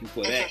I thank you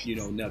for that,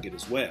 nugget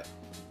as well.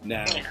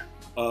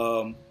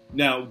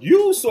 Now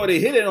you sort of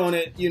hit it on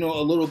it,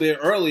 a little bit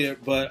earlier,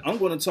 but I'm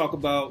going to talk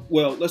about,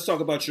 let's talk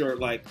about your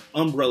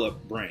umbrella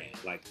brand,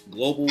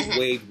 Global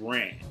Wave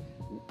brand.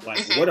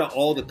 What are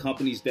all the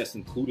companies that's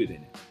included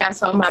in it? Yeah,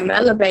 so my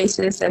Mela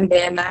Basics, and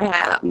then I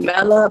have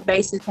Mela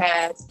Basics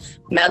has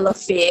Mela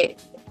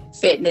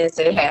Fitness,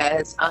 it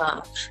has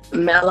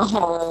Mela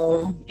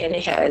Home, and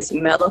it has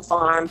Mela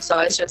Farm. So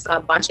it's just a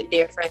bunch of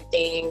different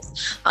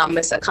things.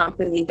 It's a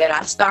company that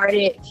I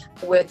started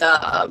with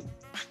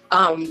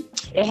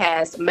It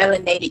has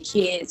melanated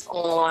kids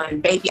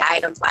on baby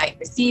items like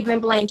receiving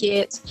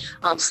blankets,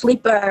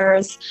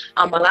 sleepers,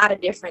 a lot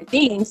of different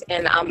things.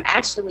 And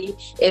actually,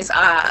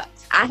 I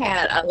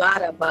had a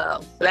lot of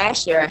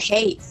last year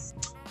hate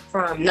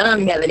from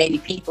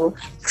non-melanated people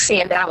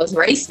saying that I was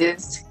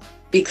racist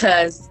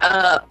because,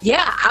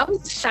 I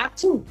was shocked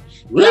too.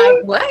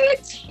 Really? Like,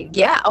 what?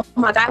 Yeah. Oh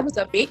my God, it was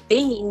a big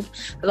thing.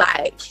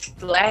 Like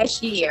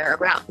last year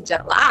around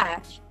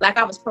July, like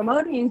I was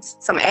promoting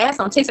some ads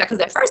on TikTok because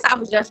at first I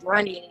was just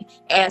running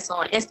ads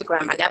on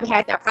Instagram. I never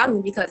had that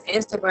problem because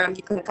Instagram,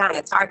 you can kind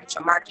of target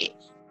your market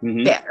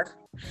better.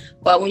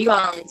 But when you go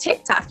on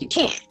TikTok, you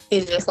can't.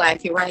 It's just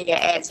like you're running your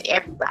ad to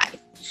everybody.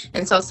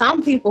 And so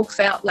some people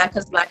felt like,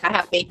 because like I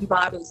have baby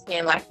bottles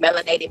and like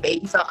melanated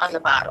babies on the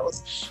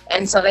bottles.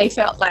 And so they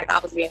felt like I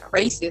was being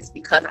racist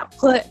because I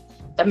put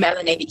the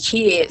melanated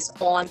kids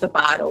on the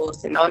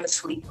bottles and on the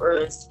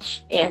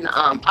sleepers and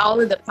all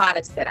of the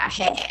products that I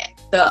had,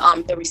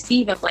 the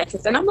receiving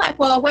blankets. And I'm like,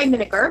 well, wait a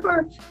minute,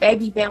 Gerber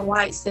baby been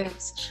white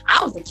since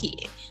I was a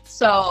kid.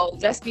 So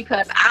just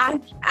because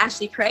I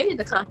actually created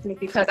the company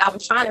because I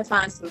was trying to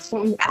find some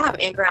swim, I have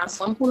an in-ground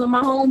swim pool in my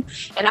home,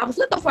 and I was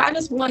looking for, I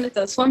just wanted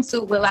the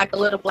swimsuit with like a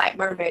little black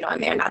mermaid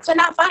on there, and I could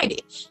not find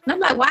it. And I'm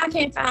like, why I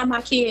can't find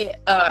my kid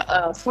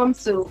a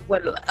swimsuit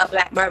with a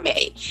black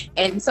mermaid?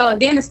 And so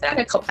then instead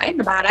of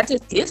complaining about it, I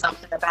just did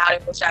something about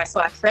it,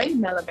 so I created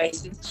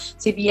Melabases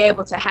to be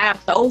able to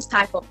have those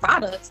type of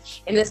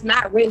products. And it's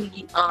not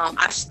really,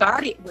 I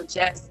started with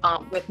just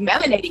with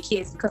melanated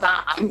kids because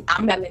I'm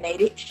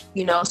melanated,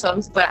 you know, so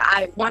but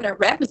I want to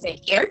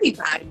represent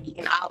everybody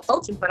in all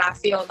cultures. But I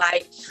feel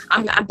like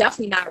I'm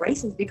definitely not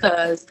racist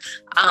because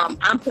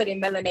I'm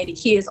putting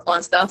melanated kids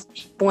on stuff,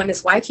 born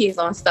as white kids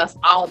on stuff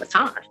all the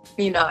time.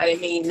 You know what I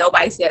mean?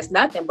 Nobody says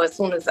nothing, but as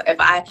soon as if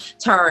I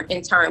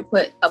in turn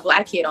put a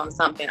black kid on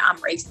something, I'm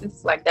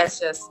racist. Like that's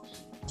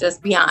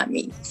just beyond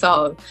me.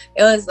 So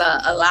it was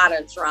a lot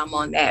of drama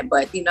on that.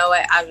 But you know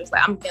what? I was just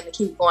like, I'm going to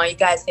keep going. You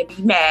guys can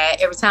be mad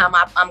every time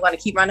I'm going to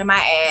keep running my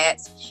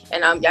ads.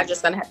 And y'all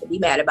just going to have to be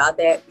mad about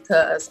that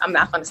because I'm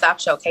not going to stop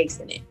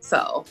showcasing it.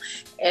 So,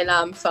 and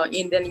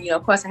then, you know,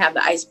 of course I have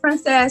the Ice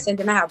Princess, and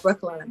then I have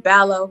Brooklyn and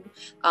Bello.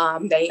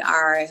 They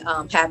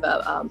have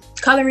a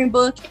coloring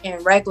book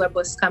and regular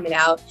books coming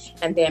out.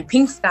 And then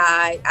Pink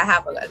Sky, I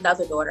have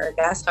another daughter.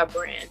 That's her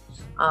brand.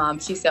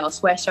 She sells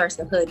sweatshirts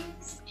and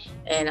hoodies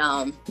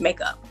and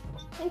makeup.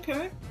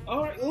 Okay.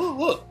 All right.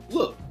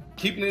 Look.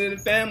 Keeping it in the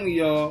family,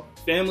 y'all.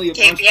 Family of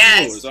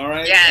entrepreneurs, all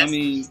right? Yes. I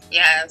mean,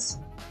 yes.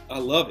 I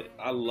love it.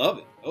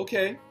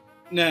 Okay.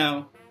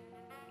 Now,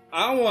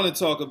 I want to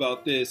talk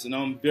about this, and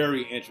I'm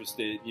very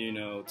interested, you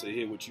know, to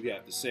hear what you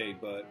have to say,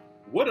 but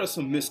what are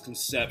some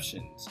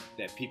misconceptions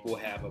that people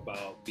have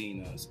about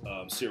being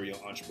a serial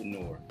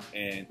entrepreneur?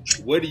 And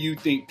where do you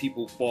think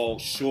people fall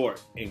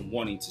short in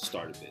wanting to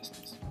start a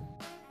business?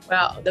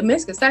 Well, the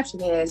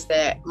misconception is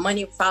that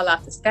money will fall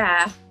off the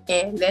sky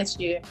unless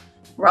you're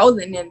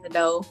rolling in the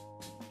dough.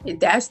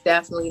 That's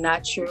definitely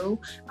not true.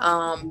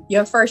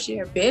 Your first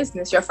year of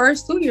business, your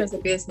first 2 years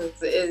of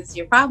business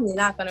you're probably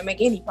not going to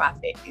make any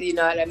profit. You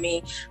know what I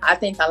mean? I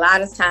think a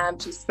lot of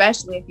times,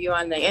 especially if you're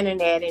on the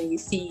internet and you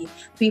see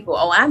people,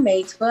 oh, I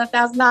made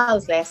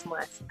 $12,000 last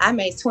month. I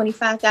made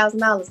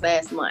 $25,000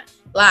 last month.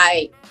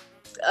 Like,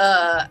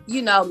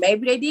 you know,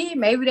 maybe they did,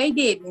 maybe they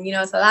didn't. You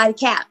know, it's a lot of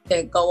cap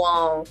that go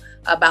on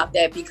about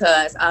that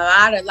because a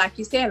lot of, like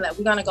you said, like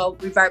we're going to go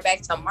revert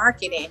back to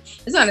marketing.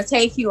 It's going to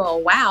take you a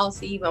while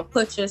to even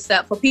put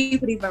yourself, for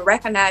people to even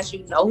recognize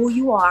you, know who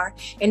you are,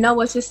 and know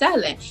what you're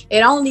selling.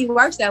 It only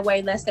works that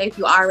way, let's say, if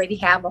you already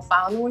have a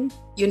following,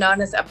 you know,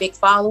 and it's a big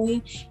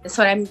following, and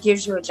so that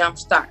gives you a jump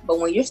start. But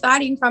when you're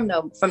starting from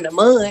the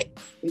mud,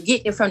 you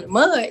get it from the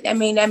mud, that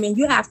mean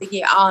you have to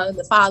get all of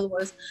the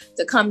followers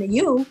to come to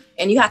you,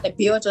 and you have to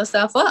build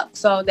yourself up.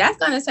 So that's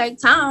going to take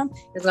time.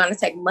 It's going to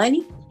take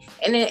money.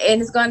 And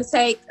it's going to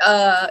take,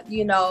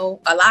 you know,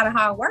 a lot of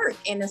hard work,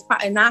 and it's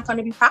not going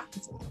to be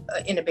profitable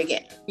in the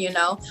beginning, you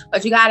know.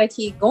 But you got to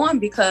keep going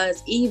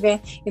because even,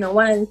 you know,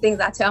 one of the things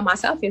I tell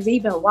myself is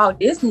even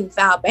Walt Disney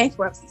filed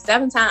bankruptcy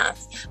 7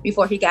 times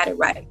before he got it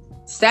right.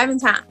 7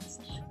 times.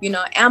 You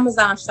know,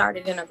 Amazon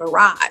started in a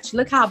garage.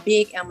 Look how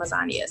big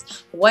Amazon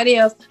is. What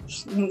if,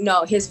 you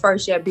know, his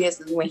first year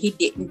business when he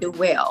didn't do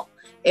well?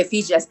 If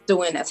he just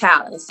threw in a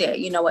towel and said,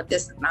 you know what,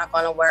 this is not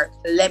going to work.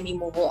 Let me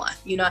move on.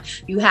 You know,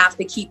 you have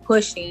to keep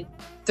pushing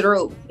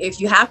through. If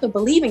you have to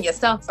believe in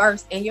yourself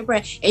first and your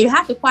brand, and you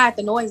have to quiet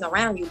the noise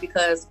around you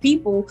because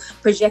people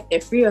project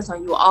their fears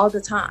on you all the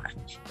time.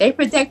 They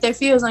project their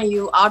fears on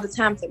you all the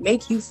time to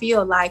make you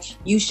feel like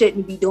you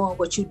shouldn't be doing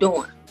what you're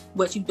doing.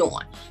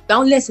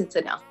 Don't listen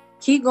to them.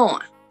 Keep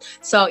going.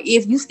 So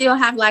if you still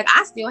have, like,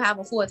 I still have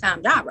a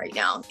full-time job right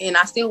now, and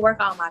I still work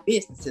on my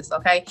businesses,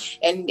 okay?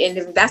 And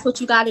if that's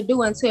what you got to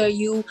do until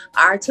you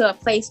are to a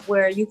place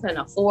where you can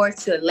afford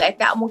to let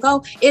that one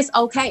go, it's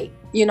okay.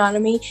 You know what I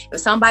mean?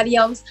 If somebody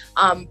else,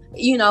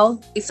 you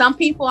know, if some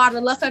people are the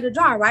luck of the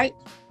draw, right?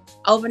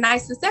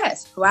 overnight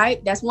success,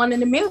 right? That's 1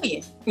 in a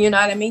million. You know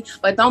what I mean?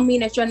 But don't mean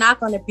that you're not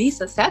going to be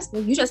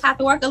successful. You just have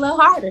to work a little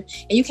harder,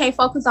 and you can't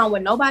focus on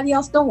what nobody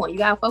else doing. You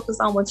got to focus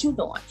on what you're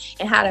doing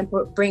and how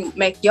to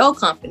make your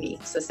company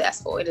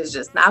successful. It is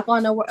just not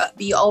going to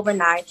be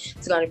overnight.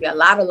 It's going to be a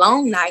lot of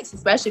long nights,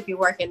 especially if you're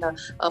working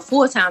a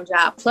full-time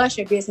job plus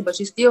your business, but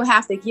you still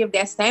have to give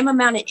that same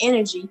amount of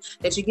energy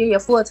that you give your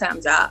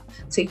full-time job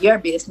to your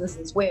business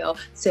as well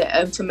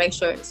to make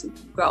sure it's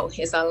growth.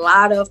 It's a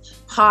lot of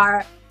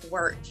hard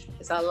work.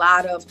 It's a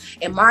lot of,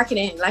 and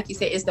marketing, like you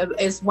said,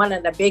 it's one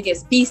of the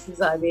biggest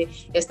pieces of it,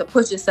 is to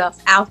put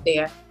yourself out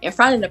there in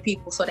front of the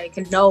people so they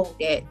can know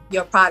that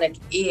your product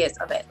is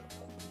available.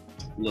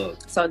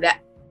 Look. So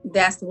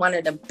that's one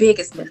of the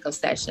biggest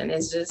misconceptions.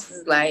 It's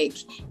just like,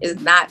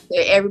 it's not,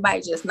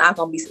 everybody just not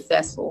going to be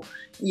successful.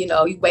 You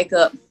know, you wake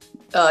up,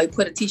 you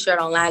put a t-shirt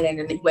online and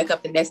then you wake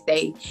up the next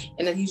day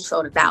and then you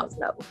sold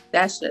 1,000 of them.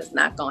 That's just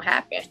not gonna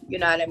happen. You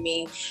know what I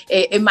mean?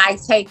 It might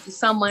take you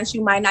some months,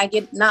 you might not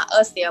get, not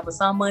us there, but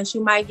some months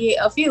you might get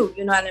a few,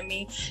 you know what I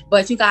mean?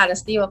 But you gotta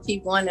still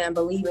keep going and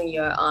believe in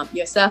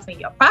yourself and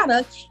your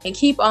product and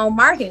keep on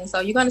marketing. So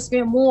you're gonna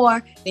spend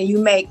more than you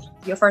make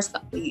your first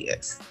couple of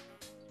years.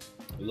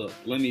 Look,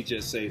 let me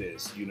just say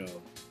this, you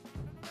know,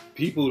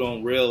 people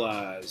don't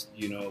realize,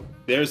 you know,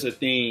 there's a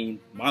thing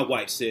my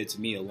wife said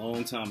to me a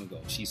long time ago.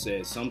 She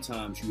said,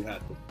 sometimes you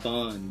have to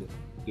fund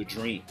the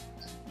dream.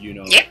 You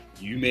know,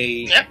 you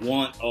may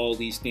want all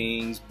these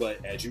things,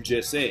 but as you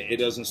just said, it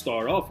doesn't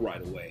start off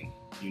right away.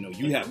 You know,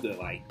 you have to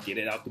like get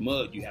it out the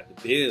mud. You have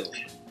to build.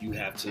 You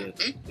have to,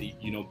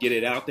 you know, get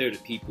it out there to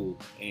people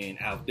and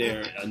out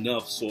there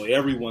enough so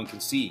everyone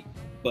can see.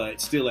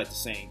 But still at the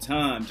same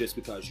time, just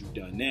because you've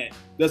done that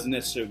doesn't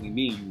necessarily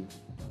mean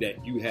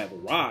that you have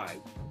arrived.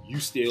 You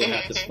still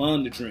have to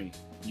fund the dream.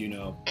 You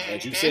know,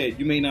 as you said,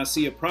 you may not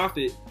see a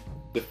profit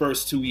the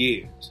first 2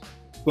 years,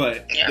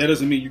 but that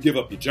doesn't mean you give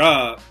up your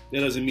job.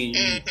 That doesn't mean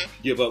you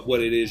give up what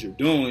it is you're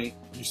doing.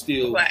 You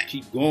still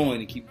keep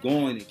going and keep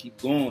going and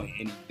keep going.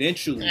 And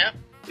eventually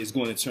it's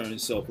going to turn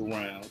itself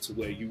around to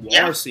where you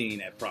are seeing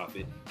that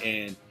profit.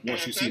 And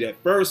once you see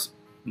that first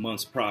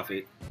month's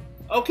profit,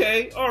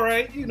 okay, all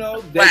right, you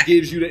know, that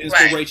gives you the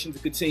inspiration to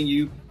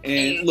continue.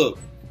 And look,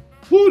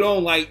 who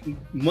don't like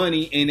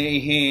money in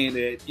their hand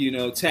that, you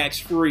know, tax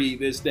free,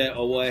 this, that,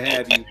 or what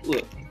have you?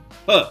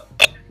 Look,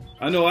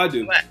 I know I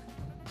do.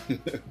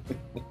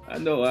 I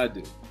know I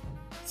do.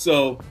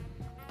 So,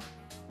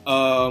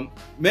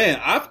 man,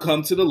 I've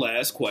come to the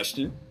last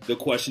question, the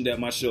question that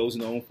my show is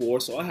known for,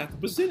 so I have to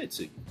present it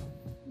to you.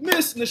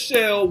 Miss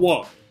Nichelle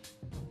Walker,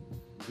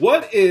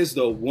 what is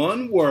the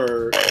one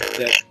word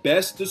that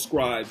best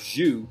describes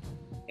you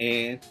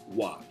and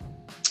why?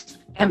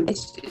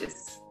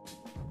 Ambitious.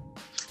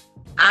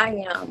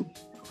 I am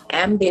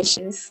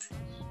ambitious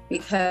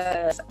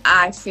because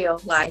I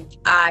feel like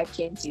I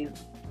can do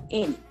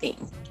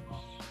anything.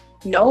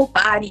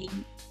 Nobody,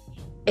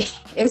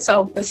 it's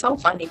so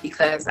funny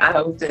because I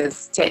was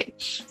just saying,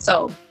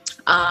 so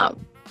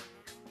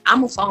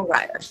I'm a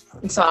songwriter,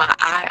 and so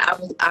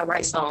I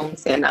write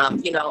songs, and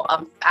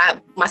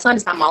my son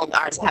is not my only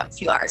artist. I have a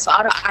few artists, so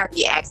all the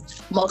R&B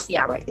acts, mostly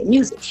I write their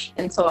music,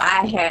 and so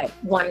I had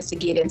wanted to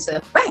get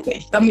into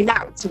rapping. I mean,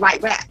 not to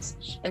write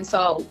raps, and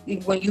so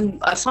when you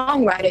a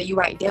songwriter,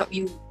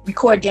 you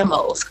record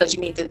demos because you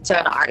need to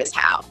tell the artist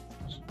how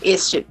it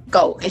should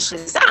go, it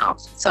should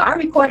sound. So I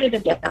recorded a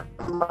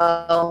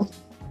demo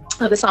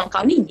of a song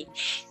called Nini.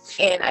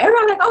 And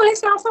everyone was like, oh, that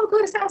sounds so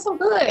good. It sounds so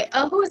good.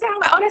 Who is that? I'm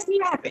like, oh, that's me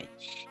rapping.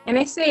 And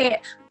they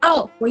said,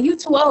 oh, well, you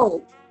too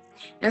old.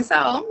 And so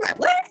I'm like,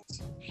 what?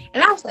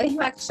 And I was like,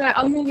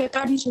 oh, you're in your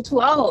 30s, you're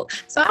too old.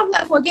 So I'm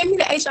like, well, give me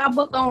the HR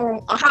book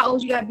on how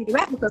old you got to be to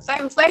rap, because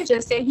Flavor Flav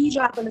just said he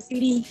dropping a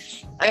CD.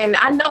 And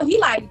I know he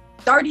like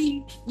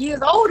 30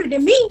 years older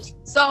than me.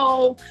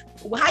 So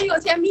how you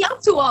going to tell me I'm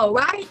too old,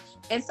 right?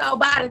 And so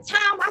by the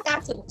time I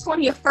got to the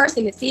 20th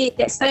person that said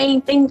that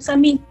same thing to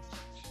me,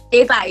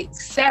 it like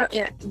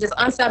just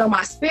unsettled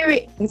my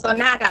spirit, and so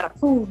now I gotta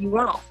prove you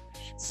wrong.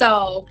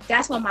 So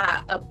that's where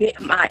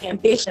my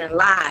ambition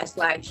lies.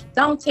 Like,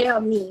 don't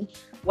tell me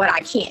what I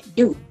can't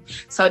do.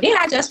 So then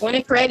I just went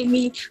and created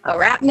me a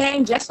rap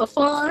name just for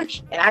fun,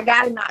 and I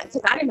got it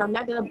because I didn't know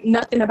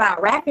nothing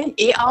about rapping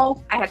at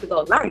all. I had to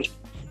go learn it.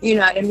 You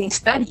know what I mean?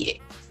 Study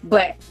it.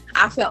 But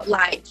I felt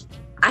like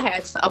I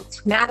had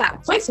now I got a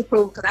point to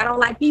prove, because I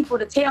don't like people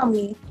to tell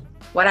me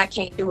what I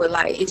can't do. It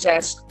like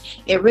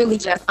it really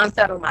just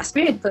unsettled my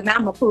spirit, because now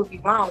I'm gonna prove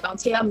you wrong. Don't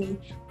tell me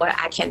what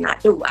I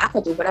cannot do. I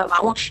can do whatever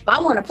I want. If I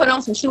want to put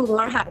on some shoes and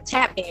learn how to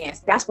tap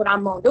dance, that's what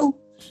I'm gonna do.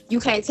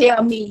 You can't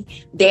tell me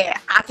that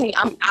I can't.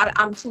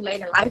 I'm too late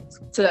in life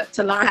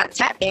to learn how to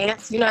tap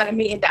dance. You know what I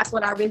mean? And that's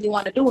what I really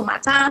want to do with my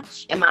time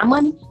and my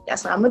money.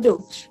 That's what I'm gonna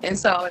do. And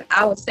so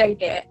I would say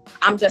that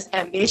I'm just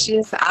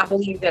ambitious. I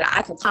believe that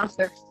I can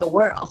conquer the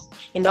world,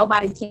 and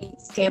nobody can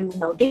tell me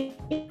no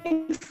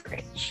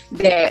different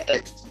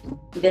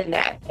than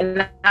that.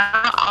 And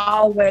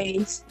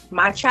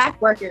my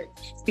track record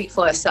speaks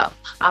for itself.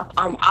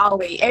 I'm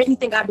always,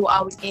 everything I do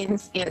always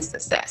ends in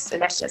success,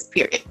 and that's just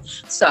period.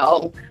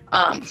 So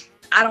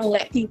I don't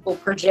let people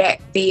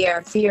project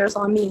their fears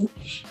on me,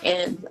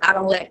 and I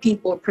don't let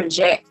people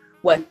project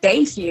what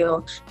they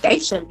feel they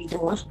shouldn't be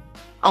doing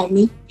on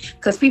me,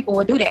 because people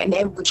will do that and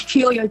they would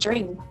kill your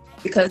dream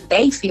because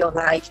they feel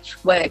like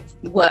what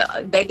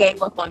they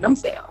gave up on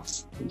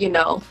themselves. You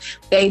know,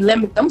 they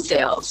limit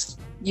themselves.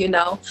 You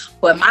know,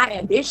 but my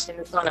ambition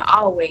is going to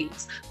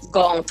always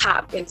go on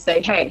top and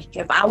say, hey,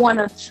 if I want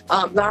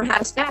to learn how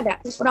to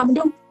skydive, that's what I'm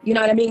gonna do. You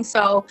know what I mean?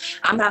 So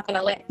I'm not going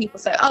to let people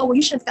say, oh, well,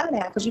 you shouldn't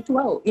skydive because you're too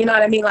old. You know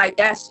what I mean? Like,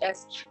 that's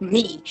just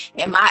me.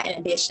 And my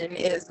ambition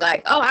is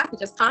like, oh, I could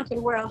just conquer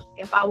the world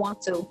if I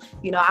want to.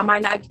 You know, I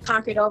might not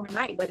conquer it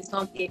overnight, but it's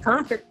going to get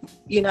conquered.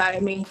 You know what I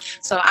mean?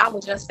 So I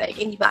would just say,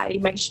 anybody,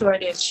 make sure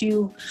that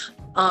you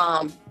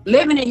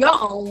living in your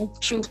own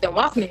truth and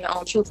walking in your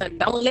own truth, and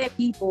don't let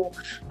people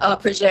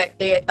project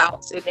their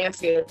thoughts and their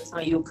feelings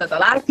on you, because a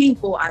lot of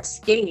people are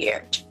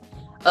scared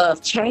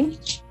of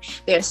change.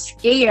 They're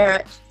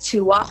scared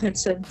to walk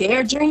into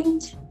their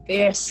dreams.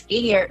 They're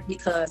scared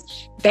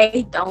because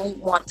they don't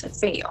want to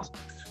fail.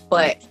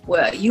 But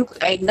well, you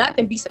ain't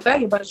nothing beats a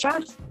failure but a try.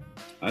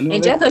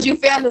 And just because you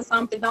fail at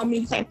something don't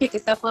mean you can't pick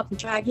yourself up and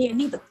try again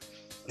neither.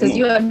 Because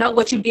you'll know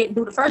what you didn't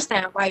do the first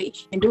time right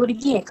and do it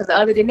again. Because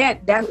other than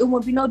that, it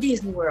won't be no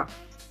Disney World.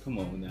 Come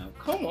on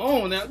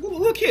now.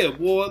 Look here,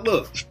 boy.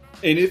 Look.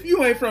 And if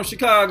you ain't from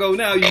Chicago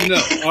now, you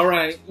know. All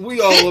right.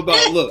 We all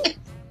about, look.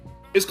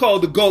 It's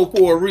called the Go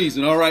for a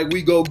reason. All right.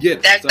 We go get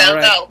it. That's all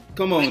right. Go.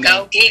 Come on. We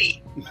go get it.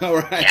 All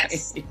right.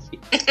 Yes.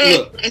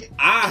 Look,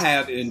 I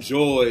have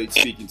enjoyed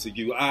speaking to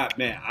you. I've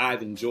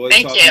enjoyed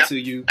talking to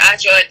you. I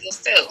enjoyed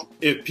this too.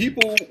 If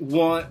people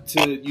want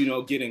to,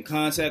 get in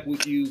contact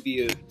with you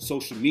via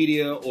social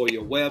media or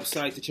your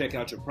website to check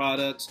out your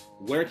products,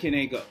 where can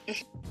they go?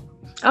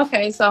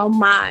 Okay, so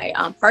my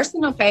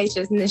personal page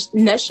is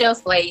Nichelle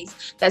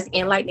Slays. That's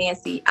N like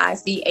Nancy,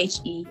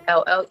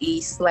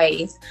 ICHELLE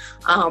Slays.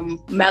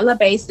 Mela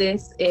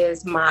Basis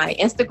is my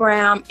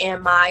Instagram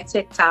and my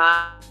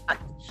TikTok.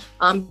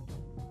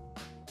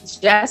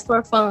 Just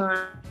for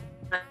Fun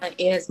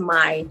is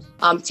my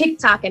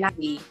TikTok and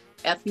ID,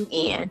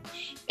 FUN.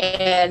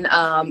 And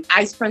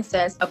Ice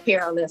Princess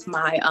Apparel is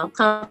my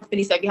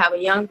company. So if you have a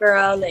young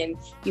girl and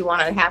you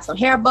want to have some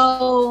hair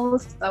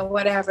bows or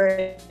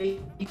whatever,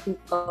 you can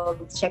go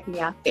check me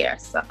out there.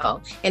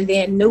 So, and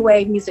then New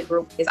Wave Music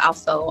Group is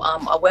also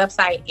a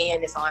website,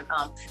 and it's on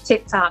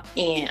TikTok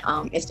and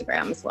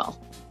Instagram as well.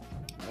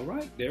 All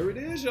right, there it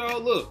is, y'all.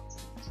 Look,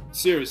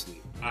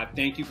 seriously, I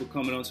thank you for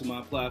coming onto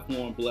my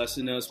platform,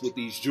 blessing us with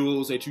these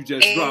jewels that you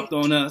just dropped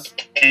on us.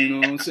 You know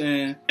what I'm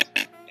saying?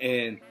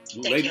 And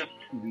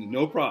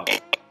no problem.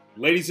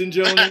 Ladies and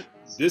gentlemen,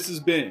 this has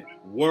been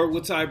Word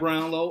with Ty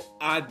Brownlow.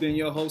 I've been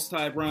your host,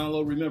 Ty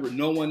Brownlow. Remember,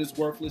 no one is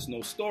worthless.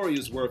 No story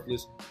is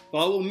worthless.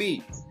 Follow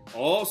me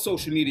all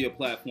social media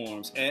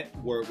platforms at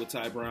Word with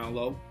Ty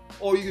Brownlow.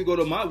 Or you can go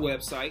to my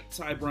website,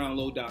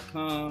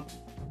 tybrownlow.com.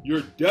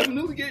 You're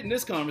definitely getting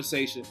this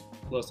conversation,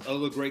 plus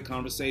other great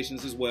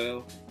conversations as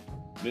well.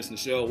 Miss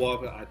Nichelle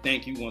Walker, I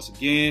thank you once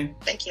again.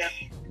 Thank you.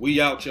 We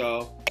out,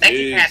 y'all. Thank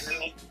you for having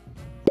me.